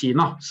til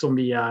Kina, som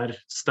vi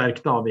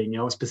sterkt avhengig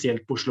av,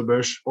 spesielt på Oslo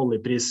Børs,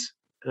 oljepris,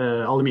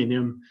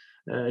 aluminium,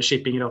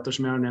 shippingrater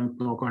som jeg har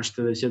nevnt nå kanskje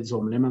til det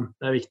kjedsommelige, men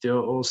det viktig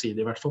å si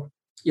det I hvert fall.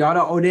 Ja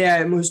da, og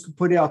jeg må huske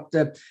på det at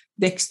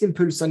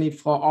vekstimpulsene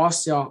fra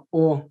Asia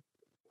og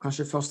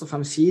kanskje først og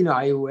fremst Kina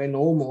jo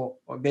enorme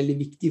og veldig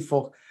viktig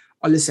for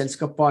alle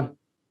selskapene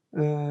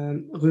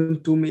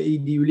rundt om I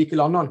de ulike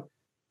landene.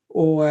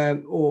 Og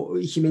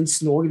ikke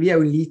minst Norge, vi jo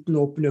en liten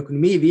åpen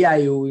økonomi, vi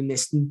jo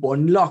nesten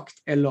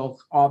båndlagt eller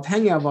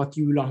avhengig av at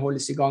hjulene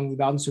holdes I gang I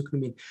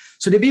verdensøkonomien.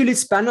 Så det blir jo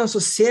litt spennende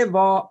å se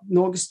hva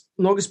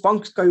Norges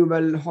Bank skal jo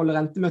vel holde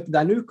rentemøte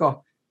denne uka.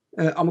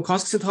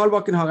 Amerikanske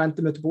sentralbanken har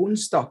rentemøte på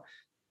onsdag.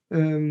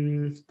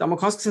 Den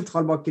amerikanske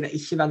sentralbanken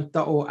ikke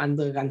ventet å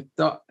endre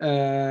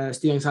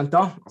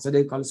styringsrenta, altså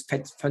det kalles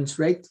Fed Funds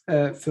Rate,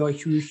 før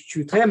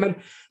 2023, men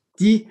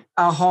de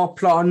har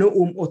planer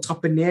om å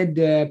trappe ned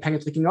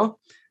pengetrykkinga.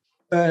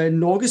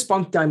 Norges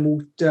Bank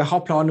derimot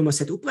har planer om å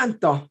sette opp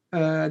renta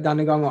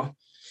denne gangen.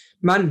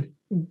 Men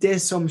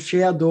det som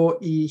skjer da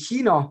I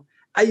Kina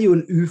jo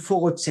en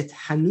uforutsett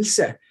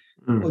hendelse.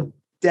 Og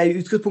det I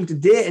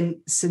utgangspunktet det en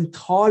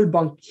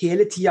sentralbank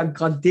hele tiden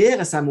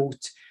graderer seg mot.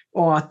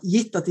 Og at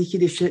gitt at ikke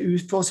det skjer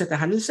uforutsette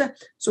hendelse,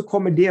 så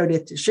kommer det og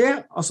det til å skje.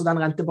 Altså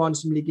den rentebanen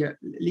som ligger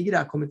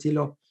der kommer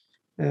til å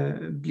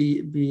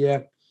bli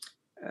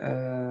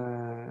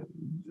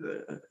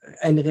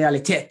en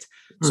realitet.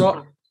 Så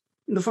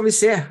nå får vi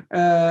se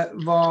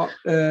hva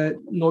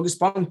Norges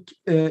Bank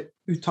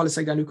uttaler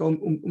seg denne uka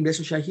om det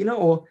som skjer I Kina,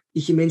 og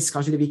ikke minst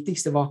kanskje det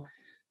viktigste hva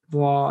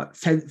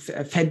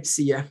Fed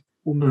sier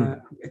om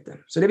dette.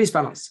 Så det blir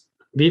spennende.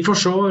 Vi får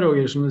se,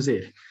 Roger, som du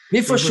sier.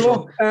 Vi får se,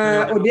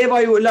 og det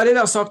var jo, la det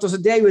være sagt, altså,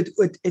 det jo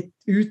et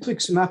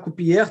uttrykk som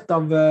kopiert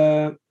av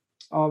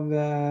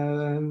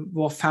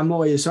vår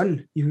 5-årige sønn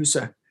I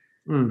huset.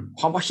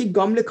 Han var ikke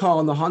gamle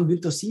karen når han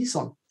begynte å si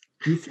sånn.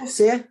 Vi får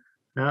se.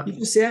 Ja. Vi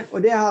får se, og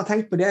det jeg har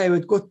tenkt på, det jo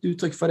et godt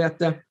uttrykk for det at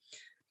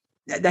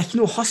det ikke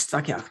noe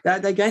hastverk her.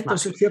 Det greit å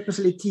kjøpe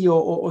seg litt tid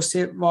og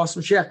se hva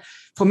som skjer.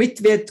 For mitt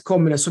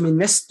vedkommende som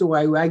investor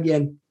jo jeg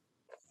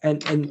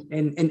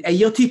en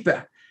eiertype,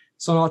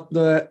 sånn at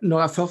når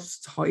jeg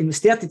først har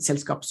investert I et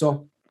selskap,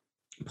 så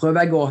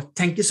prøver jeg å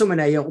tenke som en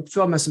eier,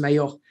 oppføre meg som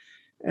eier.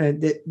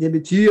 Det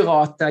betyr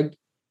at jeg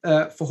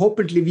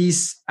forhåpentligvis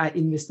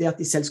investert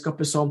I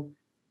selskapet som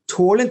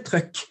tåler en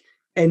trøkk,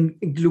 en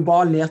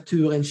global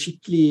nedtur, en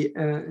skikkelig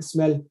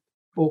smell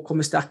og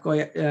komme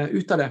sterkere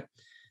ut av det.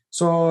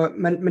 Så,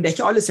 men det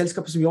ikke alle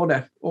selskaper som gjør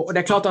det. Og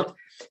det klart at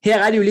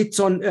her det jo litt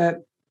sånn,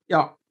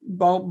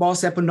 bare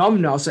se på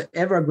navnet, altså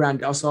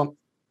Evergrande, altså,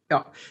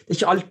 det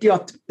ikke alltid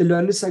at det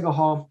lønner seg å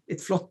ha et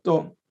flott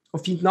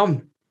og fint navn.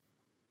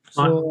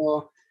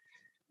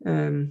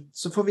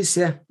 Så får vi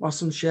se hva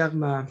som skjer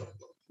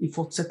I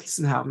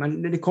fortsettelsen her, men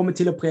det kommer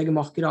til å prege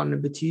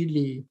markedene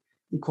betydelig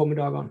de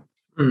kommende dagene.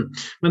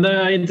 Men det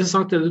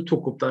interessant det du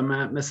tok opp der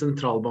med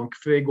sentralbank,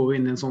 for vi går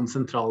inn I en sånn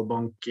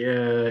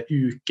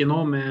sentralbank-uke nå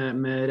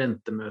med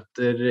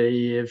rentemøter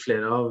I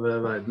flere av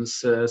verdens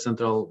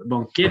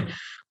sentralbanker,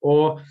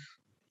 og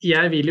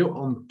jeg vil jo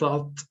anta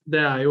at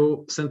det jo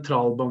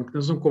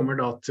sentralbankene som kommer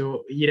da til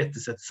å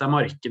irettesette seg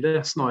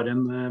markedet, snarere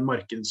enn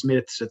markedet som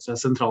irettesetter seg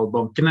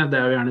sentralbankene.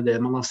 Det jo gjerne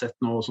det man har sett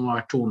nå som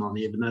har vært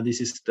toneangivende de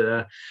siste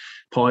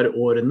par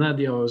årene.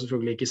 De har jo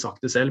selvfølgelig ikke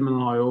sagt det selv,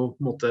 men har jo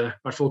I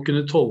hvert fall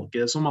kunnet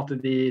tolke det som at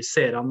de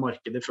ser an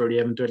markedet før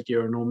de eventuelt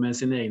gjør noe med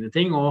sine egne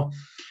ting, og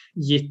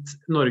gitt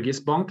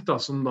Norges Bank da,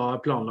 som da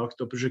planlagt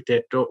og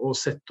prosjektert å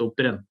sette opp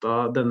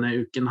renta denne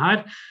uken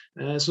her,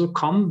 så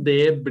kan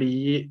det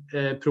bli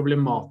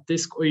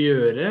problematisk å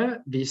gjøre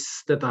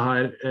hvis dette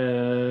her,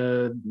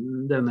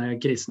 denne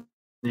krisen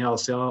I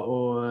Asia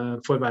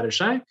forverrer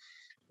seg,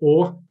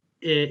 og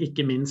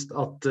ikke minst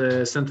at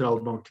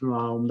sentralbankene,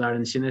 om det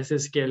den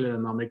kinesiske, eller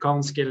den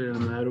amerikanske, eller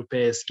den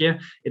europeiske,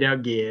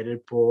 reagerer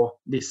på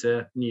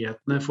disse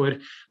nyhetene. For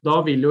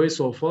da vil jo i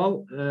så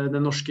fall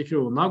den norske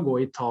krona gå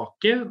i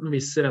taket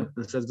hvis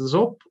rentene settes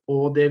opp,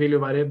 og det vil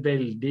jo være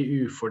veldig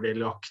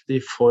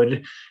ufordelaktig for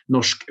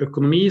norsk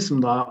økonomi, som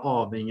da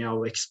avhengig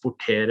av å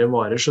eksportere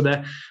varer. Så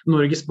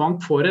Norges Bank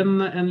får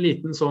en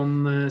liten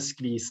sånn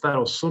skvis der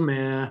også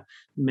med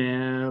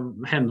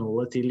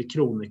henholdet til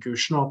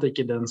kronekursen, og at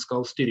ikke den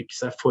skal styrke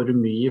seg for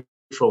mye i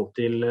forhold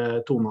til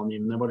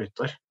toneangivende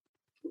valutaer.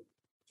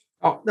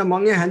 Ja, det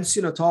mange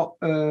hensyn å ta.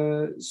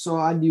 Så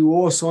det jo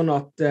også sånn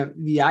at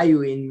vi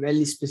jo i en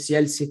veldig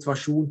spesiell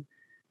situasjon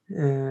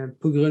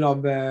på grunn av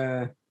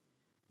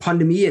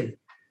pandemien.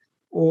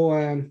 Og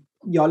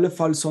i alle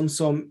fall sånn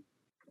som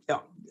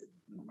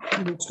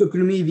norsk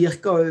økonomi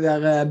virker å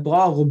være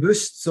bra,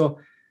 robust, så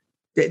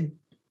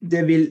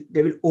det vil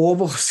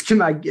overraske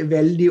meg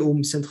veldig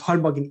om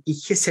sentralbanken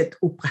ikke setter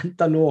opp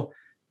renta nå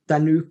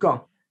denne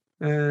uka.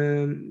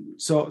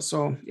 Så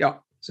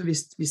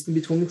hvis den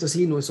blir tvunget til å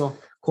si noe, så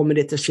kommer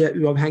det til å skje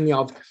uavhengig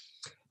av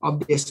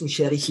det som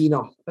skjer i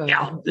Kina.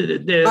 Ja,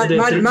 det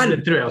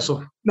tror jeg også.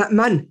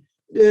 Men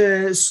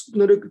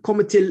når det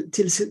kommer til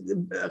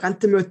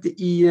rentemøtet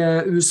i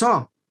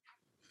USA,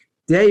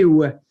 det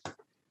jo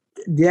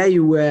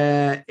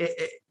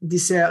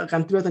disse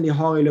rentemøtene de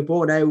har i løpet av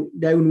året,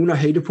 det jo noen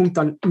av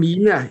høydepunktene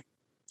mine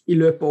i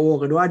løpet av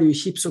året. Da det jo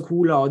chips og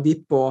cola og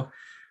dip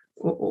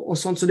og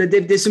sånt. Så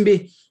det som blir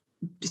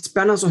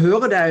spennende å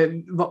høre, det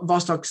hva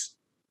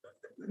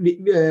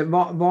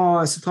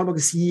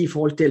sentralbanken sier i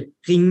forhold til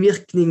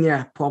ringvirkninger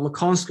på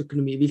amerikansk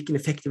økonomi, hvilken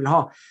effekt de vil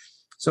ha.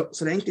 Så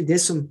det egentlig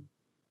det som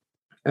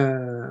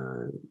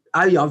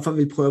jeg i alle fall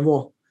vil prøve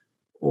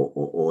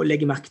å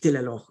legge merke til,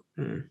 eller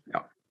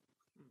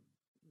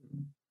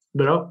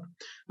Bra.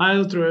 Nei,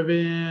 da tror jeg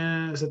vi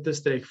setter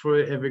strek for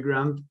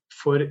Evergrande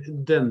for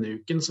denne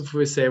uken, så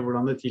får vi se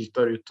hvordan det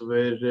tiltar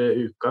utover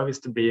uka. Hvis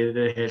det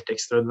blir helt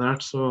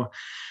ekstraordinært, så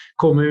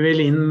kommer vi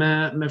vel inn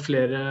med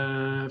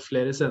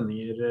flere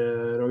sendinger,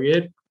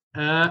 Roger.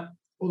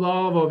 Og da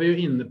var vi jo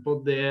inne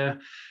på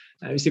det,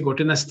 hvis vi går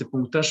til neste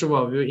punkt her, så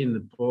var vi jo inne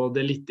på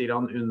det litt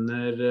grann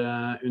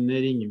under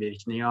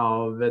ringvirkningen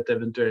av et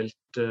eventuelt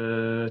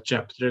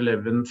Chapter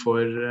 11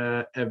 for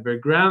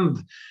Evergrande.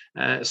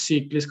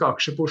 Sykliske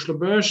aksjer på Oslo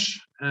Børs.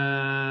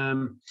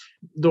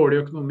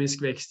 Dårlig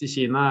økonomisk vekst i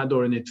Kina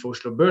dårlig nytt for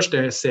Oslo Børs.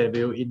 Det ser vi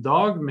jo i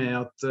dag med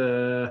at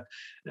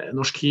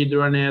Norsk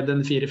Hydro ned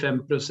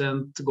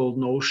 4-5%,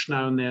 Golden Ocean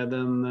jo ned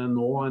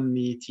nå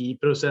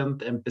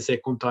 9-10%, MPC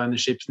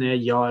Containerships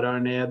ned, Yara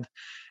ned,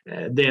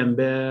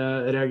 DNB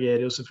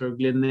reagerer jo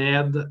selvfølgelig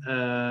ned,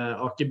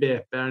 Aker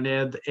BP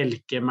ned,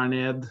 Elkem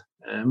ned,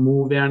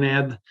 Movi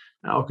ned,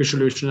 Aker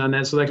Solutions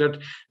ned, så det klart,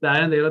 det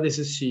en del av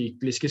disse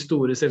sykliske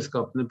store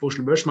selskapene på Oslo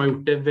Børs som har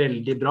gjort det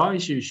veldig bra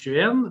i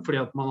 2021, fordi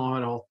at man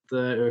har hatt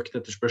økt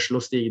etterspørsel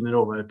og stigende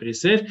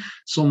råvarepriser,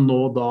 som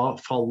nå da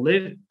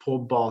faller på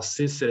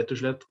basis rett og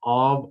slett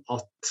av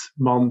at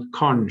man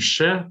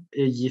kanskje,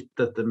 gitt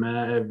dette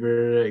med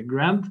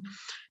Evergrande,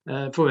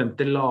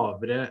 forventer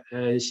lavere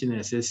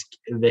kinesisk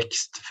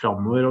vekst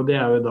fremover, og det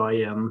jo da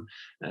igjen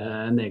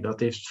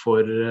negativt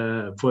for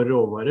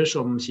råvarer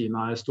som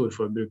Kina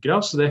storforbruker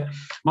av. Så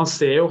man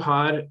ser jo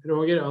her,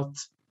 Roger,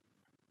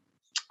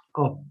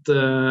 at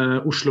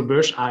Oslo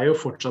Børs jo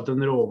fortsatt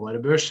en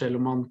råvarebørs,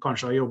 selv om man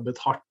kanskje har jobbet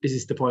hardt de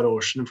siste par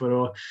årene for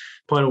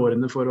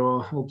å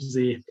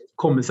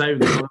komme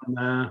seg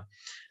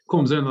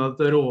unna et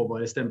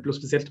råvarestempel, og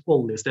spesielt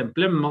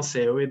oljestempelet, men man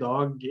ser jo i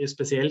dag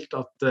spesielt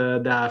at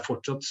det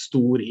fortsatt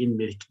stor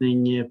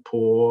innvirkning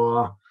på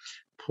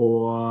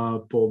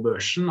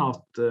børsen,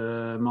 at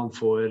man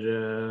får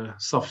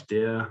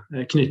saftige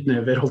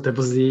knyttnever, holdt jeg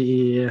på å si,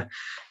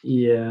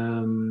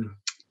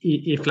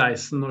 i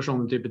fleisen og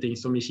sånne type ting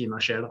som i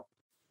Kina skjer da.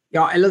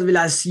 Ja, ellers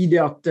vil jeg si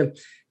det at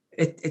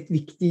et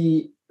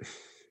viktig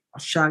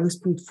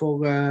skjæringspunkt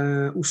for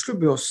Oslo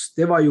Børs,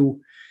 det var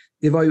jo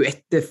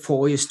etter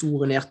forrige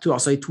store nedtur,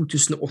 altså i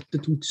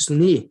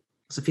 2008-2009,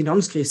 altså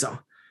finanskrisa.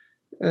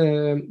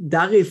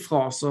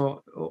 Derifra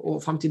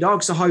og frem til i dag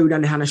så har jo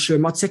denne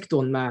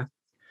sjømatsektoren med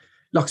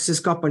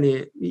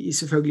lakseselskapene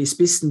selvfølgelig i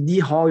spissen,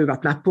 de har jo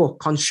vært med på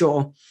kanskje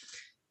å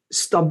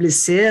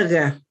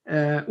stabilisere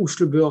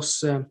Oslo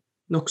Børs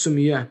nok så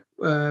mye.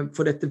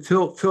 For dette,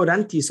 før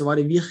den tid så var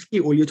det virkelig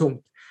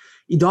oljetungt.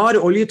 I dag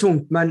det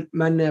oljetungt, men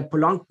på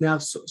langt nær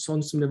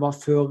sånn som det var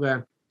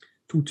før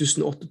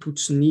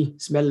 2008-2009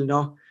 smellen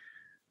da.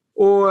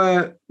 Og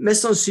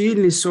mest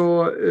sannsynlig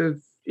så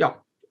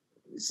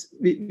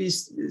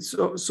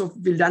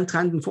vil den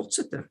trenden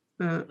fortsette.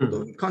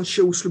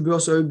 Kanskje Oslo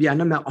Børs bli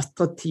enda mer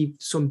attraktiv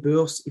som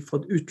børs fra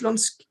et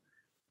utenlandsk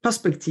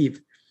perspektiv.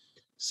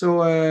 Så,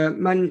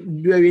 men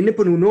du jo inne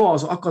på noe nå,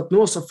 altså akkurat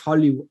nå så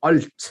faller jo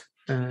alt,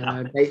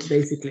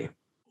 basically.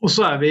 Og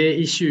så vi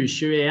i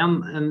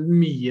 2021 en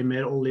mye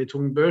mer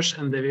oljetung børs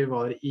enn det vi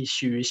var i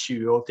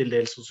 2020 og til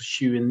dels også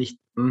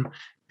 2019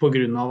 på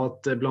grunn av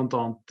at blant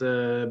annet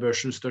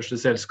børsens største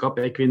selskap,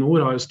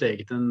 Equinor, har jo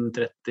steget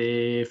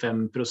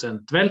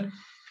 35% vel.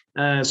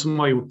 som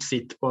har gjort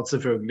sitt på at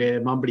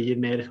selvfølgelig man blir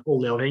mer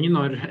oljeavhengig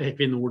når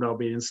Equinor da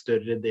blir en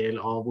større del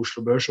av Oslo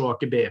Børs, og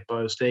Aker BP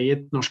har jo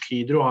steget. Norsk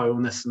Hydro har jo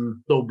nesten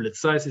doblet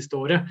seg siste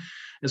året.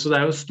 Så det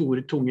er jo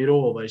store, tunge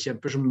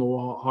råvarekjemper som nå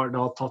har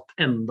da tatt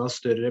enda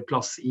større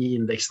plass i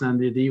indeksen enn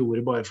de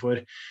gjorde bare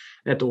for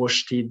et års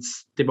tid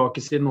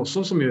tilbake siden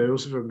også, som gjør jo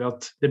selvfølgelig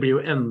at det blir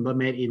jo enda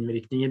mer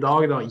innvirkning i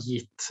dag, da,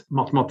 gitt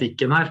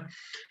matematikken her.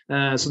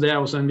 Så det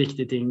er også en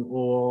viktig ting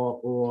å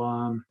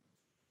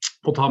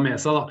ta med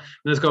seg da.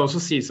 Men det skal også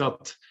sies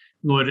at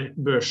når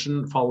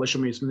børsen faller så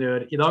mye som det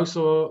gjør i dag,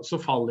 så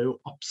faller jo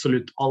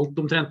absolutt alt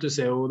omtrent. Du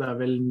ser jo det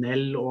er vel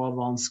Nell og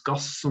Avans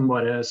Gass som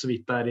bare så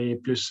vidt er i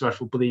pluss, i hvert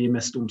fall på de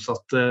mest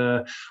omsatte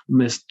og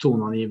mest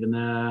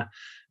toneangivende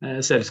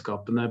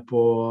selskapene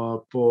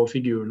på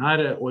figuren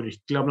her.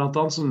 Orkla blant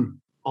annet, som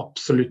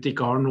absolutt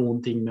ikke har noen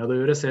ting med det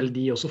å gjøre, selv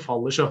de også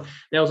faller. Så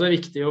det er også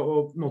viktig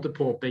å måtte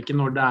påpeke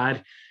når det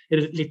er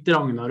litt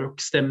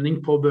Ragnarok-stemning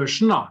på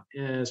børsen da,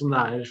 som det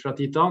er fra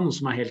tid til annen, og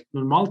som er helt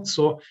normalt,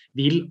 så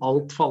vil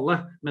alt falle.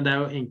 Men det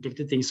er jo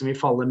enkelte ting som vil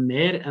falle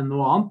mer enn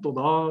noe annet, og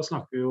da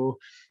snakker vi jo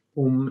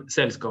om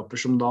selskaper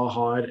som da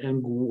har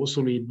en god og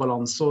solid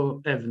balanse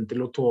og evnen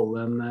til å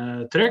tåle en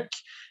trøkk.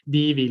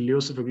 De vil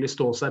jo selvfølgelig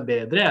stå seg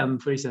bedre enn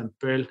for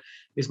eksempel,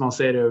 hvis man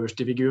ser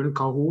øverst i figuren,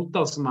 Kahoot,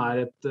 da, som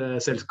er et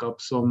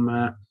selskap som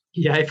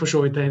jeg for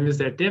så vidt har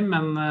investert i,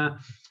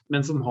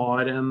 men som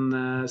har en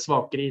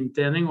svakere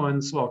inntjening og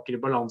en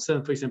svakere balanse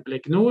enn for eksempel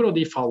Equinor, og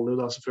de faller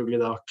jo da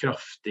selvfølgelig da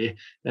kraftig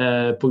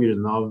på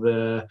grunn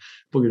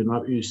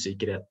av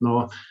usikkerheten.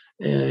 Og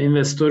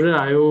investorer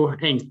er jo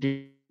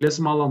enkle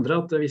som alle andre,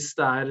 at hvis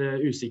det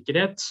er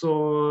usikkerhet, så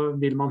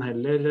vil man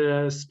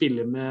heller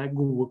spille med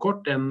gode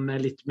kort enn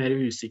litt mer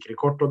usikre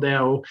kort, og det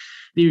er jo,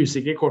 de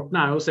usikre kortene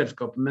er jo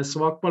selskaper med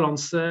svak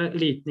balanse,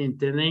 liten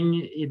inntjening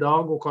i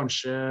dag og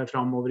kanskje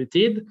fremover i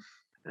tid.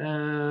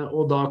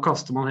 Og da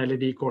kaster man heller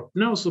de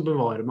kortene, og så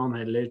bevarer man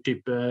heller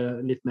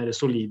litt mer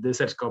solide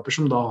selskaper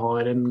som da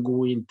har en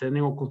god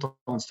inntjening og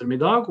kontantstrøm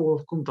i dag,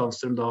 og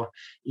kontantstrøm da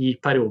i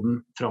perioden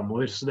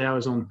fremover. Så det er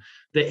jo sånn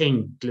det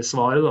enkle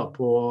svaret da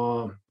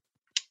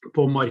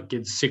på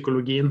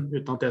markedspsykologien,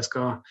 uten at jeg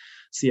skal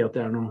si at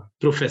jeg er noen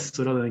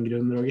professor av den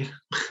grunnen, Roger.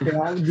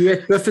 Ja, du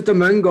vet, Buffett og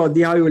Munger,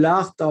 de har jo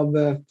lært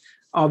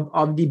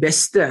av de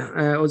beste,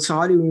 og så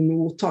har de jo en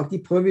ordtak,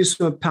 de prøver jo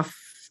så å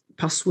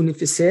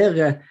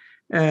personifisere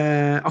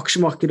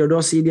aksjemarkedet, og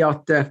da sier de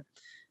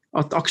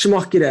at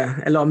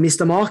aksjemarkedet, eller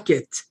Mr.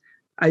 Market,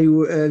 er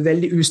jo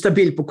veldig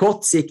ustabil på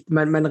kort sikt,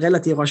 men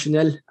relativt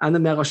rasjonell, enda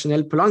mer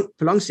rasjonell på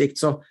lang sikt,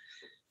 så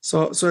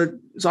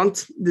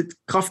sant, det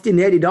kraftig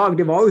ned i dag,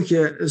 det var jo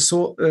ikke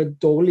så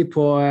dårlig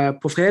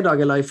på fredag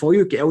eller i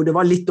forrige uke, jo det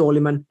var litt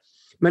dårlig,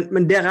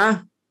 men der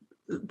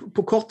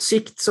på kort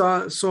sikt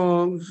så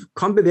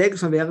kan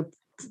bevegelsene være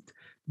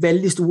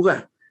veldig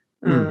store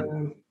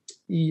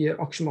i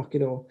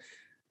aksjemarkedet,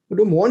 og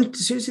da må man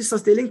synes ta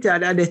stilling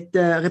til,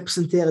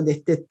 representerer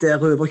dette et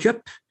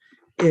røverkjøp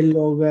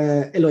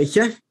eller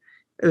ikke?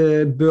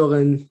 Bør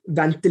en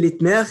vente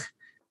litt mer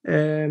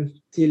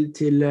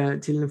til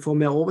en får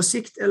mer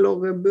oversikt,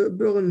 eller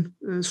bør en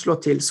slå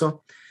til? Så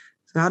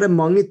her er det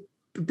mange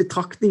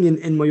betraktninger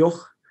en må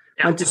gjøre.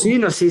 Men til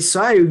syvende og sist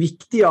så er det jo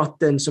viktig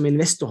at en som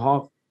investor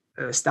har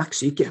sterk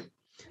psyke.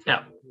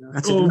 Ja.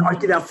 Rett og slett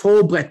alltid være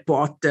forberedt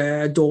på at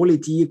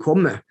dårlige tider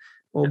kommer,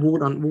 og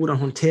hvordan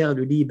håndterer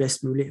du de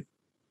best mulig?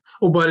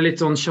 Og bare litt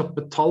sånn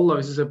kjappe tall, da,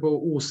 hvis du ser på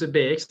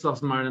OCBX, da,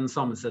 som er den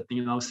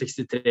sammensetningen av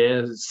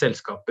 63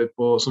 selskaper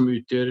som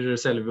utgjør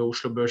selve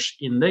Oslo Børs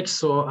Index,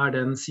 så er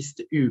den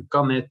siste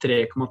uka ned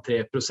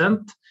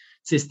 3,3%.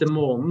 Siste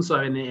måneden så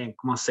er vi ned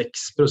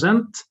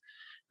 1,6%.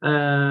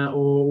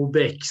 Og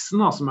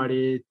OBX-en, da, som er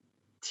de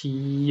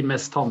 10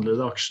 mest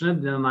handlede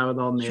aksjene, den er jo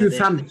da ned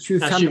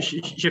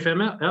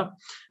 25, ja.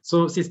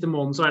 Så siste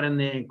måneden så er den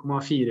ned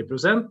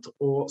 1,4%,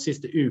 og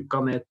siste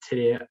uka ned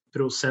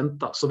 3%,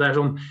 da. Så det er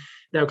sånn,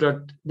 det er jo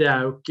klart, det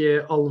er jo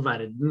ikke all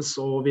verdens,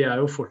 og vi er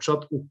jo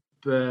fortsatt opp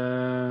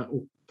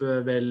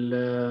vel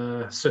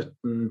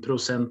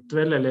 17%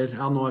 vel, eller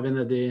ja, nå er vi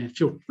nede i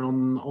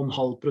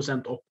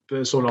 14,5% opp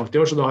så langt i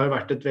år, så det har jo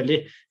vært et veldig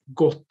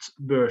godt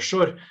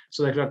børsår. Så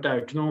det er klart, det er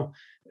jo ikke noe,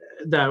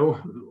 det er jo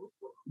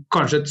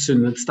kanskje et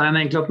sunnhetstegn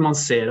egentlig at man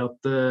ser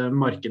at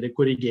markedet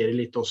korrigerer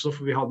litt også,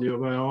 for vi har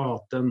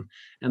hatt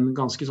en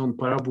ganske sånn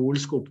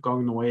parabolsk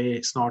oppgang nå i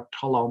snart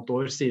halvannet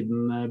år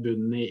siden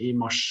bunnen i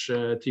mars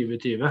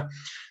 2020.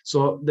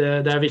 Så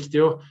det er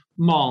viktig å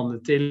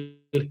mane til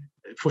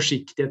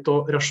forsiktighet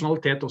og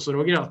rasjonalitet også,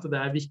 Roger, at det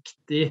er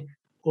viktig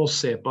å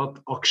se på at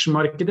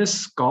aksjemarkedet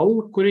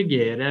skal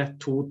korrigere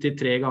 2 til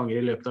 3 ganger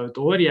i løpet av et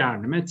år,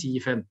 gjerne med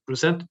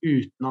 10-15%,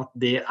 uten at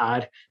det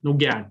er noe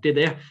gærent i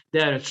det. Det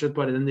er rett og slett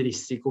bare den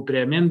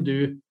risikopremien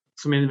du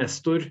som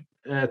investor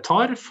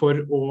tar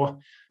for å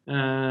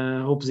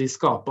håper jeg,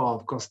 skape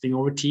avkastning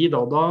over tid,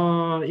 og da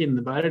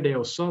innebærer det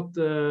også at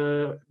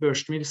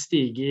børsen vil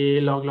stige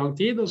i lang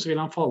tid, og så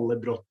vil han falle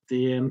brått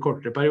i en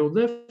kortere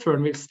periode, før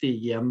den vil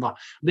stige igjen da.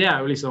 Det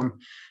jo liksom,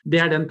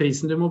 det den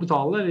prisen du må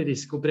betale, eller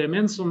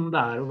risikopremien, som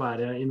det å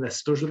være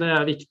investor, så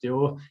det viktig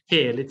å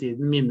hele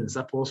tiden minne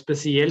seg på,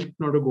 spesielt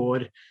når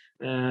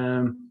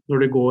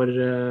det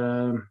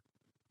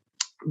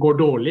går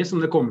dårlig,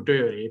 som det kommer til å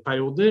gjøre i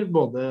perioder.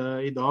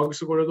 Både i dag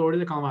så går det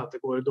dårlig, det kan være at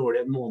det går dårlig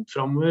en måned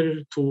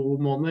fremover, 2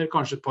 måneder,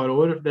 kanskje et par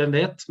år, hvem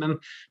vet, men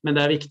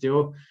det viktig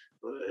å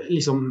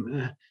liksom,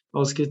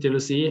 hva skal jeg til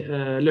å si,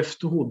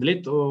 løfte hodet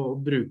litt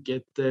og bruke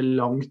et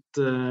langt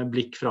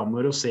blikk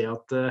fremover og se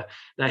at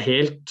det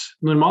helt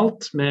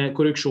normalt med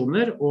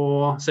korreksjoner,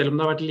 og selv om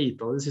det har vært lite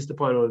av de siste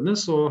par årene,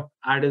 så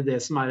det det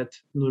som et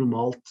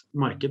normalt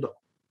marked da.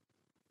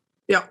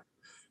 Ja,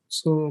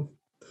 så...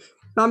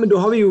 Nei, men da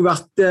har vi jo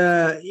vært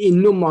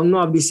innom mange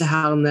av disse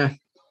herne,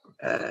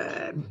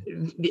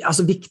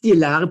 altså viktige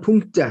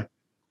lærepunkter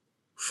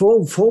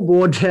for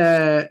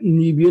både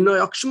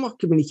nybegynnere i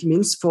aksjemarkedet, men ikke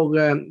minst for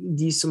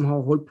de som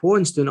har holdt på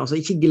en stund. Altså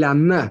ikke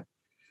glemme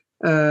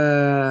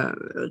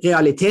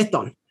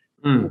realitetene.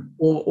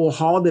 Og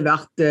har det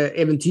vært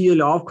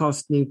eventyrlig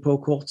avkastning på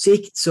kort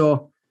sikt,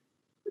 så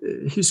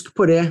husk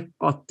på det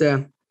at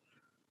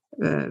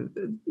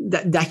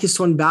det ikke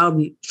sånn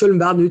verden, selv om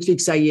verden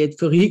utvikler seg i et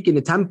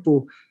forrykende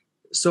tempo,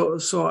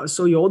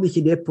 så gjør det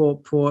ikke det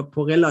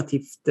på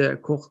relativt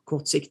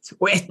kort sikt.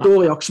 Og 1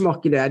 år i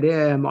aksjemarkedet, det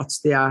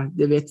Mats,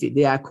 det vet vi,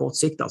 det kort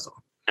sikt altså.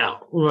 Ja,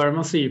 og hva det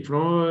man sier for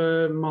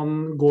noe? Man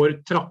går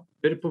trapper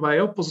på vei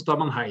opp, og så tar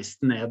man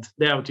heisten ned.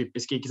 Det jo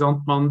typisk, ikke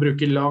sant? Man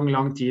bruker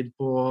lang tid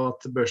på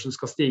at børsen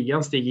skal stige.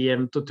 Han stiger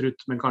jevnt og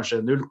trutt med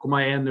kanskje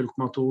 0,1,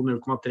 0,2,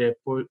 0,3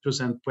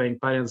 prosentpoeng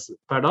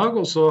per dag,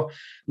 og så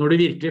når det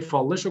virkelig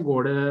faller, så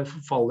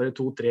faller det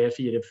 2, 3,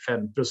 4,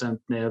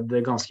 5% ned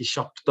ganske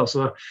kjapt.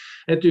 Altså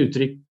et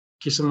uttrykk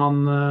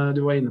som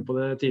du var inne på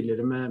det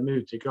tidligere med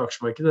uttrykk i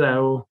aksjemarkedet, det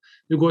jo,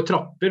 du går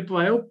trapper på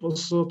vei opp, og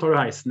så tar du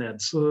heisen ned.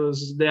 Så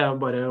det jo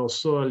bare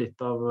også litt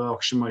av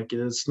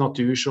aksjemarkedets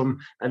natur som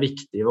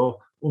viktig å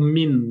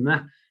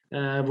minne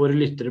våre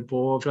lyttere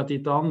på fra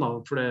tid til annen, da,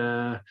 for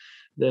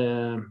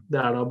det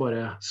da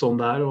bare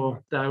sånn det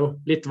og det jo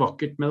litt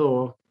vakkert med det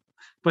også,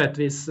 på et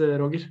vis,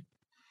 Roger.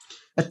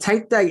 Jeg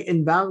tenkte deg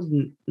en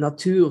verden,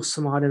 natur,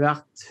 som hadde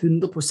vært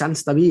 100%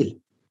 stabil.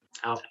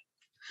 Ja,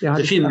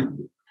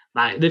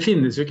 det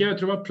finnes jo ikke. Jeg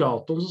tror det var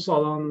Platon som sa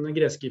det, den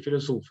greske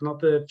filosofen,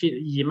 at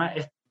gi meg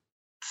et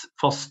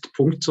fast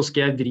punkt, så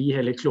skal jeg vri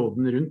hele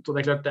kloden rundt. Og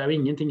det klart, det jo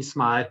ingenting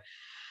som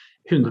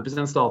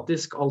 100%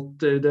 statisk.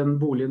 Alt den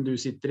boligen du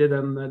sitter i,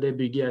 det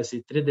bygget jeg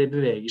sitter i, det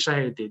beveger seg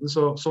hele tiden.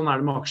 Så, sånn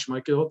det med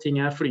aksjemarkedet også. Ting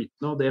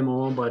flytende, og det må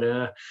man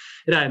bare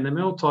regne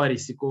med og ta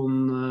risikoen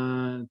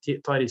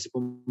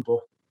på.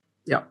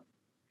 Ja.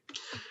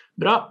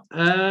 Bra.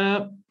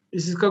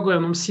 Hvis vi skal gå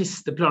gjennom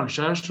siste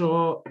plansje her,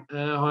 så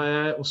har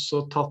jeg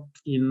også tatt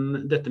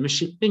inn dette med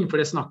shipping,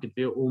 for det snakket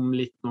vi jo om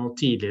litt nå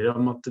tidligere,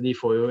 om at de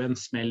får jo en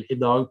smell i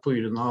dag på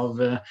grunn av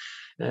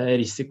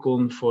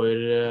risikoen for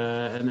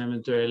en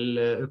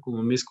eventuell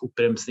økonomisk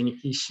oppbremsing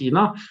i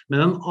Kina. Men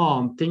en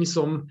annen ting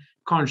som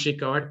kanskje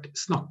ikke har vært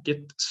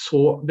snakket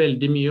så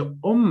veldig mye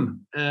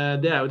om,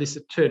 det jo disse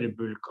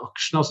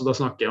tørrbulkaksjene, altså da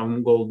snakker jeg om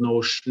Golden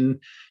Ocean,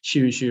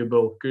 2020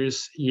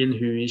 Bulkers,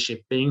 Jinhui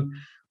Shipping,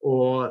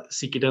 og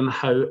sikkert en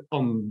haug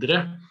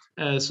andre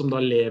som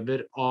da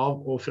lever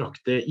av å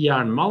frakte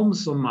jernmalm,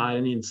 som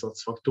en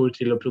innsatsfaktor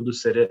til å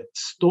produsere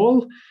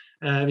stål.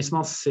 Hvis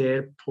man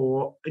ser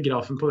på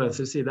grafen på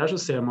venstre side her, så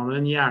ser man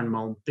en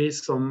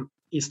jernmalmpris som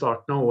i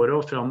starten av året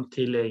og frem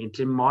til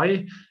egentlig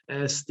mai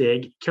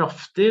steg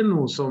kraftig,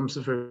 noe som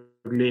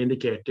selvfølgelig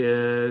indikerte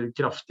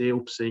kraftig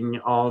oppsving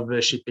av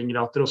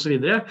shippingrater og så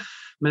videre.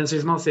 Mens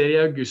hvis man ser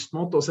i august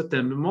måned og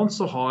september måned,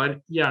 så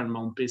har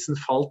jernmalmprisen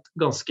falt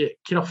ganske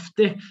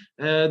kraftig.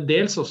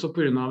 Dels også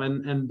på grunn av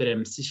en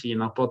brems i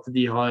Kina på at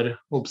de har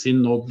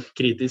nådd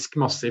kritisk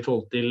masse i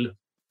forhold til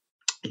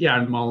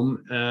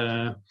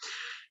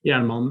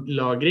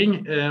jernmalmlagring.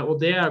 Og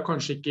det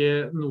kanskje ikke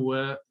noe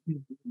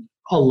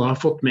alle har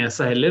fått med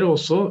seg heller, og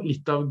også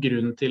litt av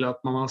grunnen til at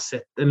man har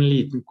sett en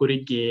liten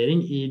korrigering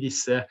i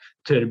disse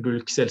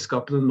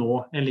tørrbulkselskapene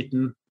nå en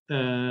liten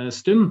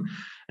stund.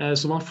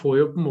 Så man får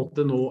jo på en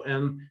måte nå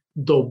en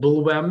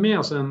double whammy,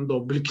 altså en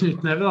dobbelt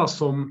knyttneve da,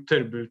 som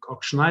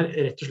tørrbulkaksjonær,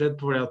 rett og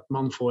slett fordi at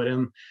man får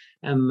en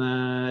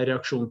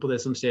reaksjon på det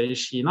som skjer i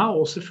Kina,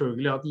 og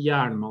selvfølgelig at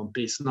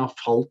jernmalmprisen har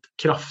falt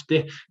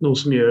kraftig, noe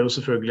som gjør jo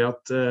selvfølgelig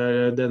at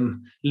den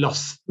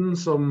lasten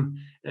som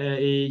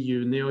i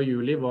juni og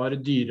juli var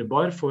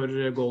dyrebar for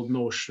Golden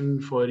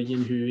Ocean, for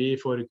Jinhui,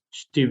 for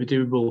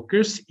 2020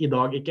 Bulkers, i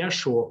dag ikke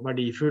så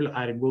verdifull,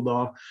 ergo da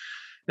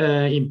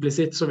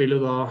implisitt så vil jo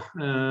da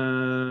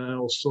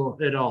også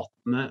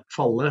ratene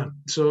falle.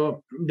 Så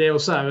det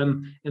også jo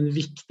en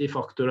viktig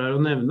faktor her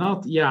å nevne,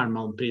 at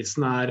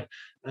jernmalmprisen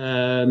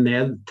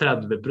ned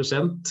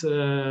 30%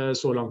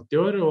 så langt i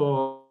år,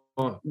 og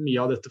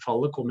mye av dette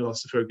fallet kommer da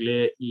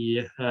selvfølgelig i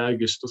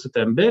august og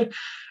september,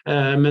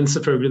 men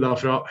selvfølgelig da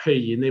fra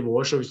høye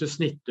nivåer, så hvis du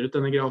snitter ut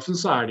denne grafen,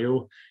 så det jo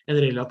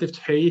en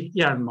relativt høy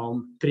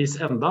jernmalmpris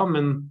enda,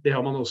 men det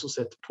har man også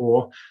sett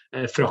på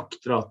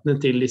fraktratene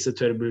til disse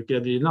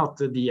tørrbulkrederiene, at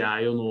de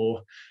jo nå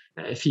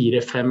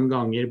 4-5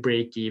 ganger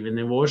break-even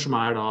nivåer, som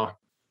da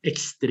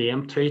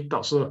ekstremt høyt.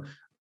 Da. Så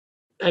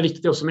det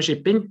viktig også med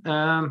shipping.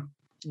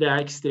 Det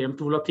ekstremt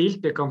volatilt,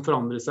 det kan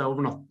forandre seg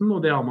over natten,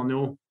 og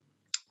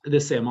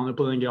det ser man jo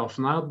på den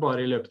grafen her, at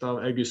bare i løpet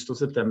av august og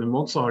september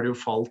måned så har det jo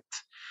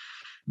falt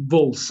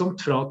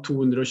voldsomt fra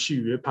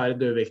 220 per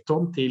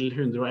dødvekttonn til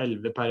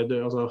 111 per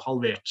død, altså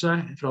halvert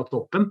seg fra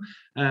toppen,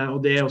 og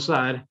det også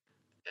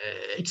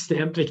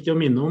ekstremt viktig å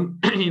minne om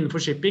innenfor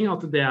shipping,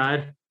 at det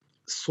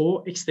så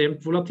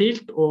ekstremt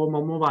volatilt, og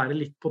man må være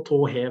litt på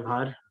tå hev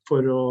her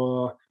for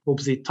å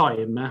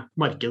time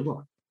markedet da.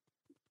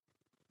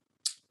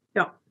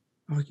 Ja,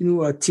 jeg har ikke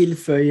noe å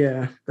tilføye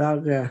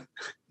der,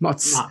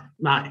 Mats.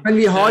 Nei. Men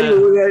vi har jo,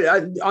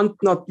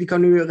 enten at vi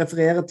kan jo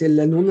referere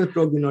til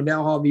Nordnet-bloggen, og der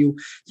har vi jo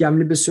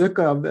jevnlig besøk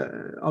av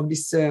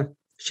disse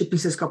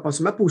shippingselskapene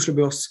som på Oslo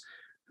Børs,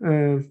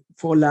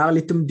 for å lære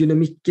litt om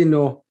dynamikken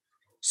og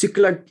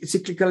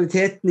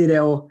syklikaliteten i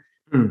det, og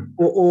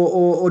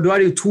da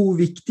det jo to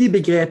viktige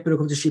begreper når det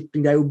kommer til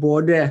shipping. Det jo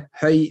både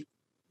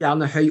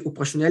gjerne høy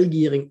operasjonell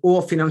giring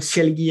og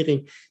finansiell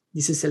giring,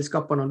 disse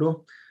selskapene.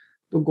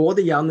 Da går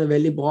det gjerne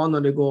veldig bra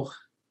når det går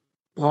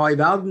bra i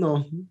verden,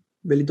 og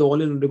veldig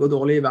dårlig når det går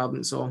dårlig i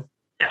verden. Så,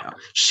 ja.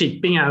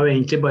 Shipping jo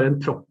egentlig bare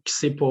en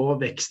proxy på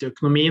vekst i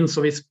økonomien,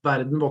 så hvis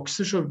verden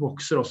vokser, så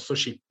vokser også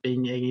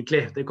shipping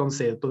egentlig. Det kan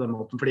se ut på den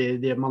måten,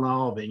 fordi man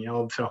avhengig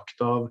av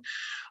frakt av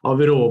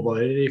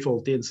råvarer i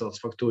forhold til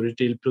innsatsfaktorer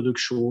til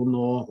produksjon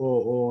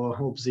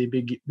og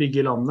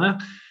bygge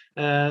landet.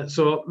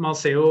 Så man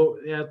ser jo,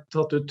 jeg har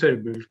tatt ut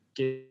tørrbulk,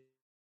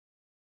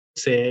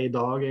 ser i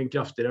dag en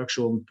kraftig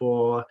reaksjon på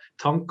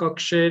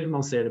tankaksjer,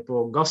 man ser det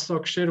på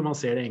gassaksjer, og man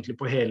ser det egentlig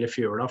på hele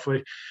fjøla, for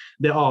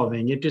det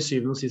avhenger til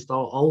syvende og sist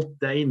av alt,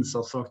 det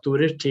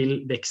innsatsfaktorer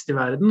til vekst i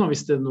verden, og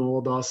hvis det nå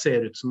da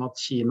ser ut som at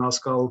Kina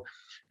skal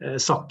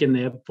sakke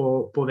ned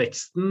på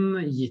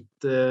veksten,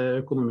 gitt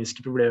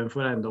økonomiske problemer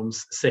for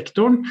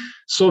eiendomssektoren,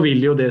 så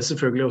vil jo det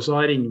selvfølgelig også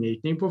ha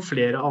ringvirkning på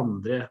flere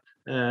andre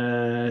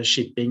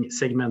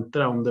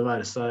shipping-segmenter, om det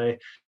være seg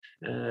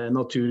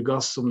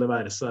naturgass, om det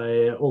være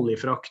seg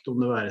oljefrakt, om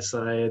det være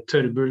seg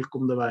tørrbulk,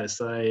 om det være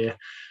seg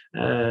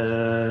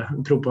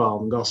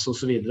propangass og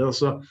så videre.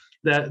 Så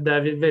det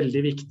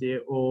veldig viktig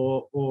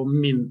å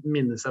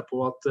minne seg på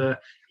at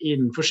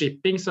innenfor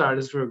shipping så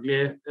det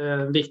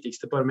selvfølgelig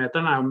viktigste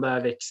parameteren om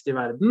det vekst i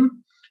verden.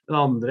 Den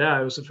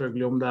andre jo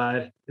selvfølgelig om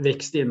det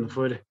vekst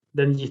innenfor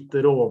den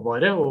gitte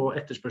råvare og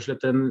etterspørsel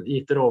etter den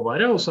gitte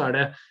råvare, og så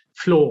det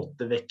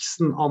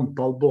flåteveksten,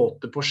 antall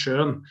båter på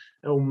sjøen,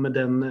 om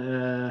den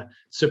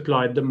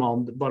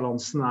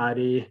supply-demand-balansen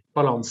i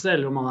balanse,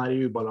 eller om man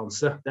i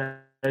ubalanse. Det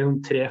jo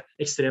 3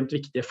 ekstremt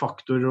viktige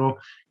faktorer å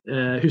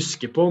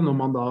huske på når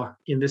man da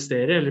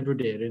investerer, eller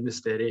vurderer å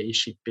investere i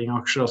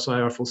shippingaksjer, så har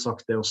jeg i hvert fall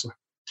sagt det også.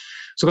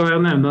 Så kan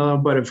jeg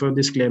nevne, bare for å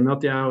disclaimer,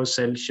 at jeg har jo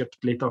selv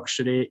kjøpt litt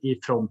aksjer i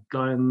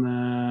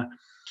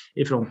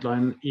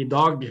Frontline i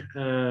dag,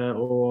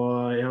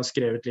 og jeg har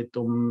skrevet litt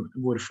om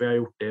hvorfor jeg har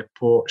gjort det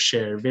på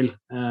Shareville.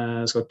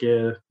 Jeg skal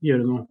ikke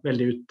gjøre noe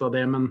veldig ut av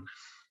det, men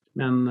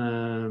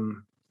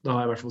da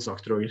har jeg i hvert fall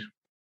sagt, Roger.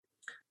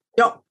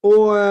 Ja,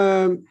 og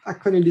jeg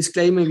kan jo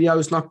disclaimer, vi har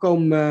jo snakket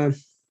om,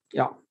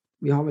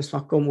 vi har vel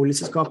snakket om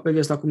oljeselskapet, vi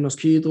har snakket om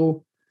Norsk Hydro.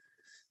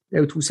 Det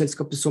jo 2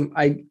 selskaper som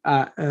jeg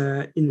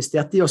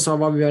investert i, og så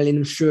var vi vel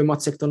innom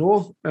sjømatsektoren nå.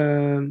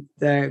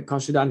 Det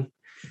kanskje den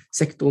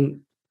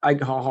sektoren jeg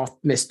har hatt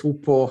mest tro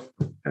på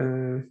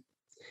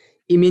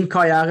i min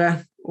karriere,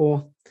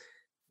 og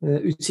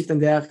utsikten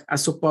der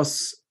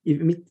såpass,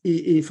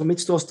 for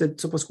mitt ståsted,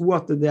 såpass god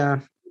at det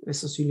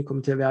mest sannsynlig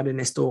kommer til å være det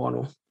neste året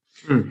nå.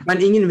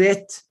 Men ingen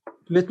vet,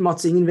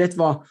 Mats, ingen vet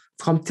hva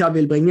fremtiden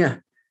vil bringe.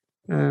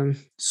 Men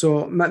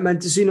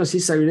til syvende og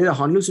sist jo det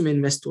handler som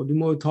investor. Du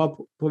må jo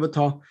prøve å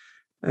ta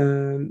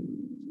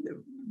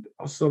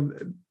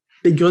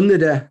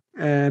begrunnede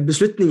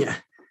beslutninger.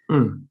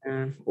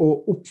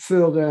 Og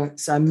oppføre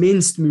seg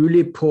minst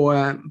mulig på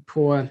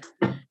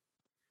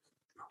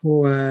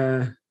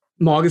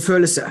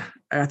magefølelse,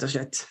 rett og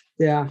slett.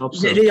 Det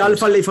i alle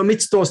fall fra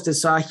mitt ståsted,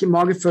 så ikke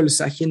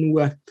magefølelse ikke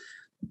noe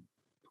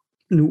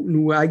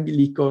jeg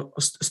liker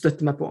å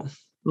støtte meg på.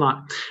 Nei,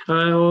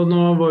 og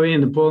nå var vi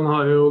inne på, nå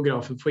har vi jo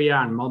grafen for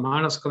jernmalm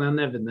her, da, så kan jeg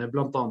nevne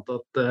blant annet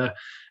at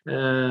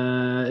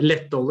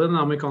lettoljen,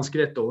 den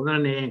amerikanske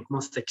lettoljen ned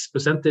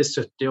 1,6% til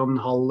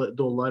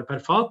 $70,5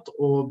 per fat,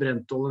 og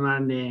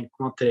brentoljen ned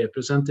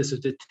 1,3% til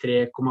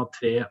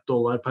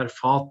 $73,3 per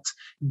fat.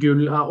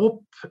 Gull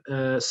opp,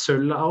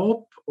 sølv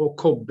opp, og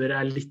kobber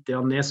litt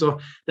ned, så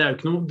det jo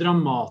ikke noe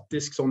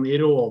dramatisk sånn i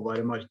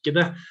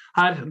råvaremarkedet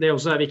her. Det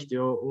også viktig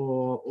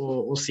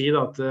å si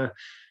da, at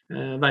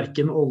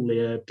hverken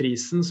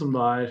oljeprisen, som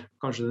da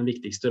kanskje den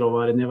viktigste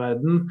råvaren i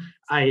verden,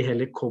 ei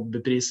heller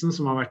kobberprisen,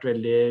 som har vært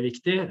veldig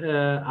viktig,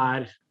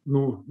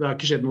 det har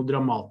ikke skjedd noe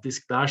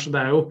dramatisk der, så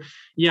det jo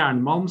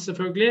jernmalm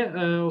selvfølgelig,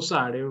 og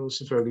så det jo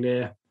selvfølgelig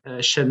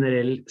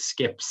generell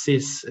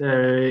skepsis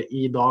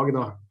i dag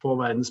da, på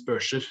verdens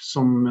børser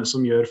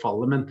som gjør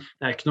fallet, men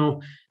det ikke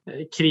noe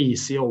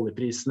krise i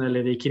oljeprisen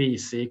eller i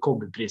krise i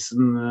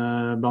kobberprisen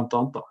blant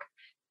annet da.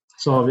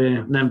 Så har vi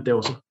nevnt det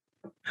også.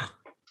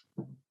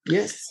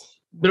 Yes.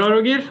 Bra,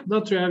 Roger. Da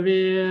tror jeg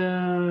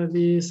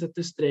vi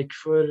setter strek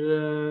for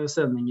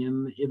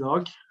sendingen i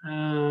dag.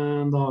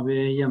 Da har vi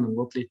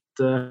gjennomgått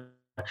litt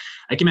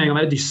Det ikke meningen å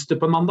være dyster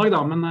på en mandag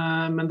da,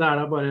 men det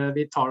da bare,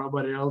 vi tar da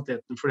bare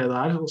realiteten for det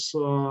og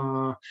så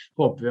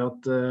håper vi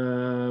at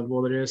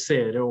både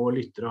seere og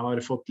lyttere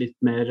har fått litt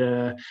mer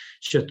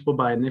kjøtt på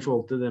beina i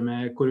forhold til det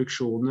med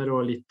korreksjoner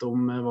og litt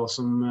om hva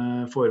som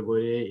foregår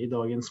i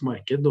dagens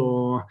marked,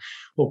 og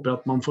håper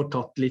at man får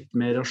tatt litt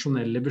mer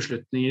rasjonelle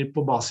beslutninger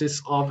på basis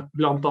av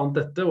blant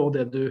annet dette, og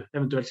det du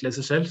eventuelt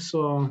leser selv,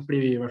 så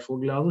blir vi i hvert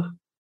fall glade.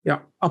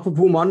 Ja,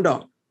 apropos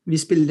mandag. Vi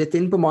spiller dette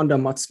inn på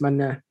mandag, Mats, men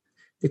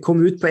det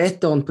kommer ut på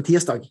eteren på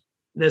tirsdag.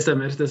 Det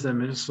stemmer.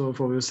 Så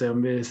får vi jo se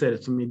om vi ser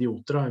ut som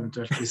idioter da,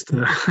 eventuelt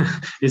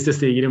hvis det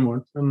stiger i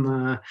morgen.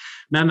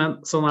 Men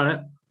sånn det.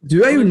 Du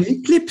jo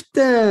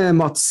nyklipt,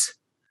 Mats.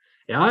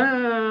 Ja,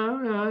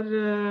 jeg har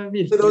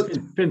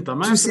virkelig pyntet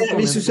meg.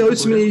 Hvis du ser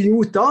ut som en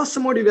idiot da, så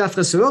må det jo være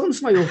frisøren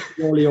som har gjort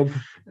en dårlig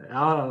jobb.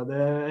 Ja,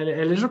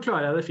 eller så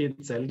klarer jeg det fint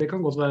selv. Det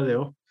kan godt være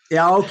det også.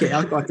 Ja, ok,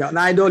 akkurat, ja.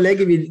 Nei, da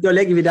legger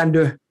vi den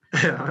død.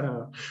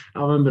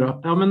 Ja, men bra.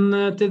 Ja, men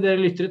til dere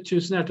lyttere,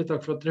 tusen hjertelig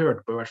takk for at dere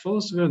hørte på i hvert fall,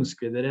 så vi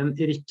ønsker dere en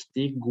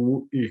riktig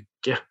god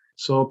uke.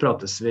 Så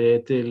prates vi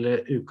til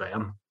uka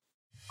igjen.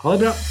 Ha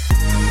det bra!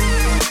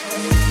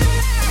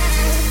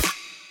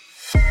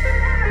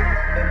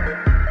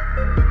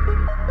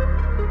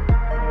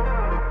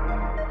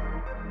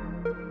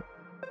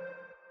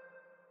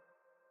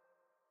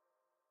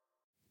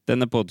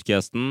 Denne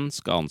podcasten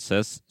skal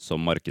anses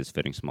som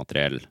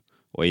markedsføringsmateriell,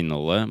 og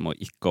innholdet må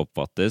ikke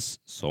oppfattes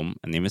som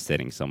en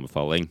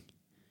investeringsanbefaling.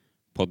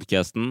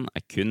 Podcasten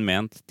kun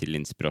ment til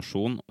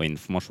inspirasjon og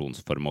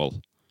informasjonsformål.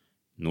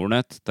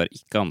 Nordnet tar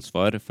ikke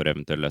ansvar for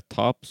eventuelle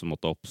tap som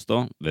måtte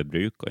oppstå ved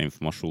bruk av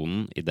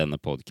informasjonen i denne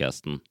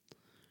podcasten.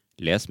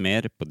 Les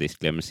mer på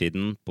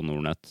disclaimer-siden på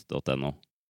nordnet.no.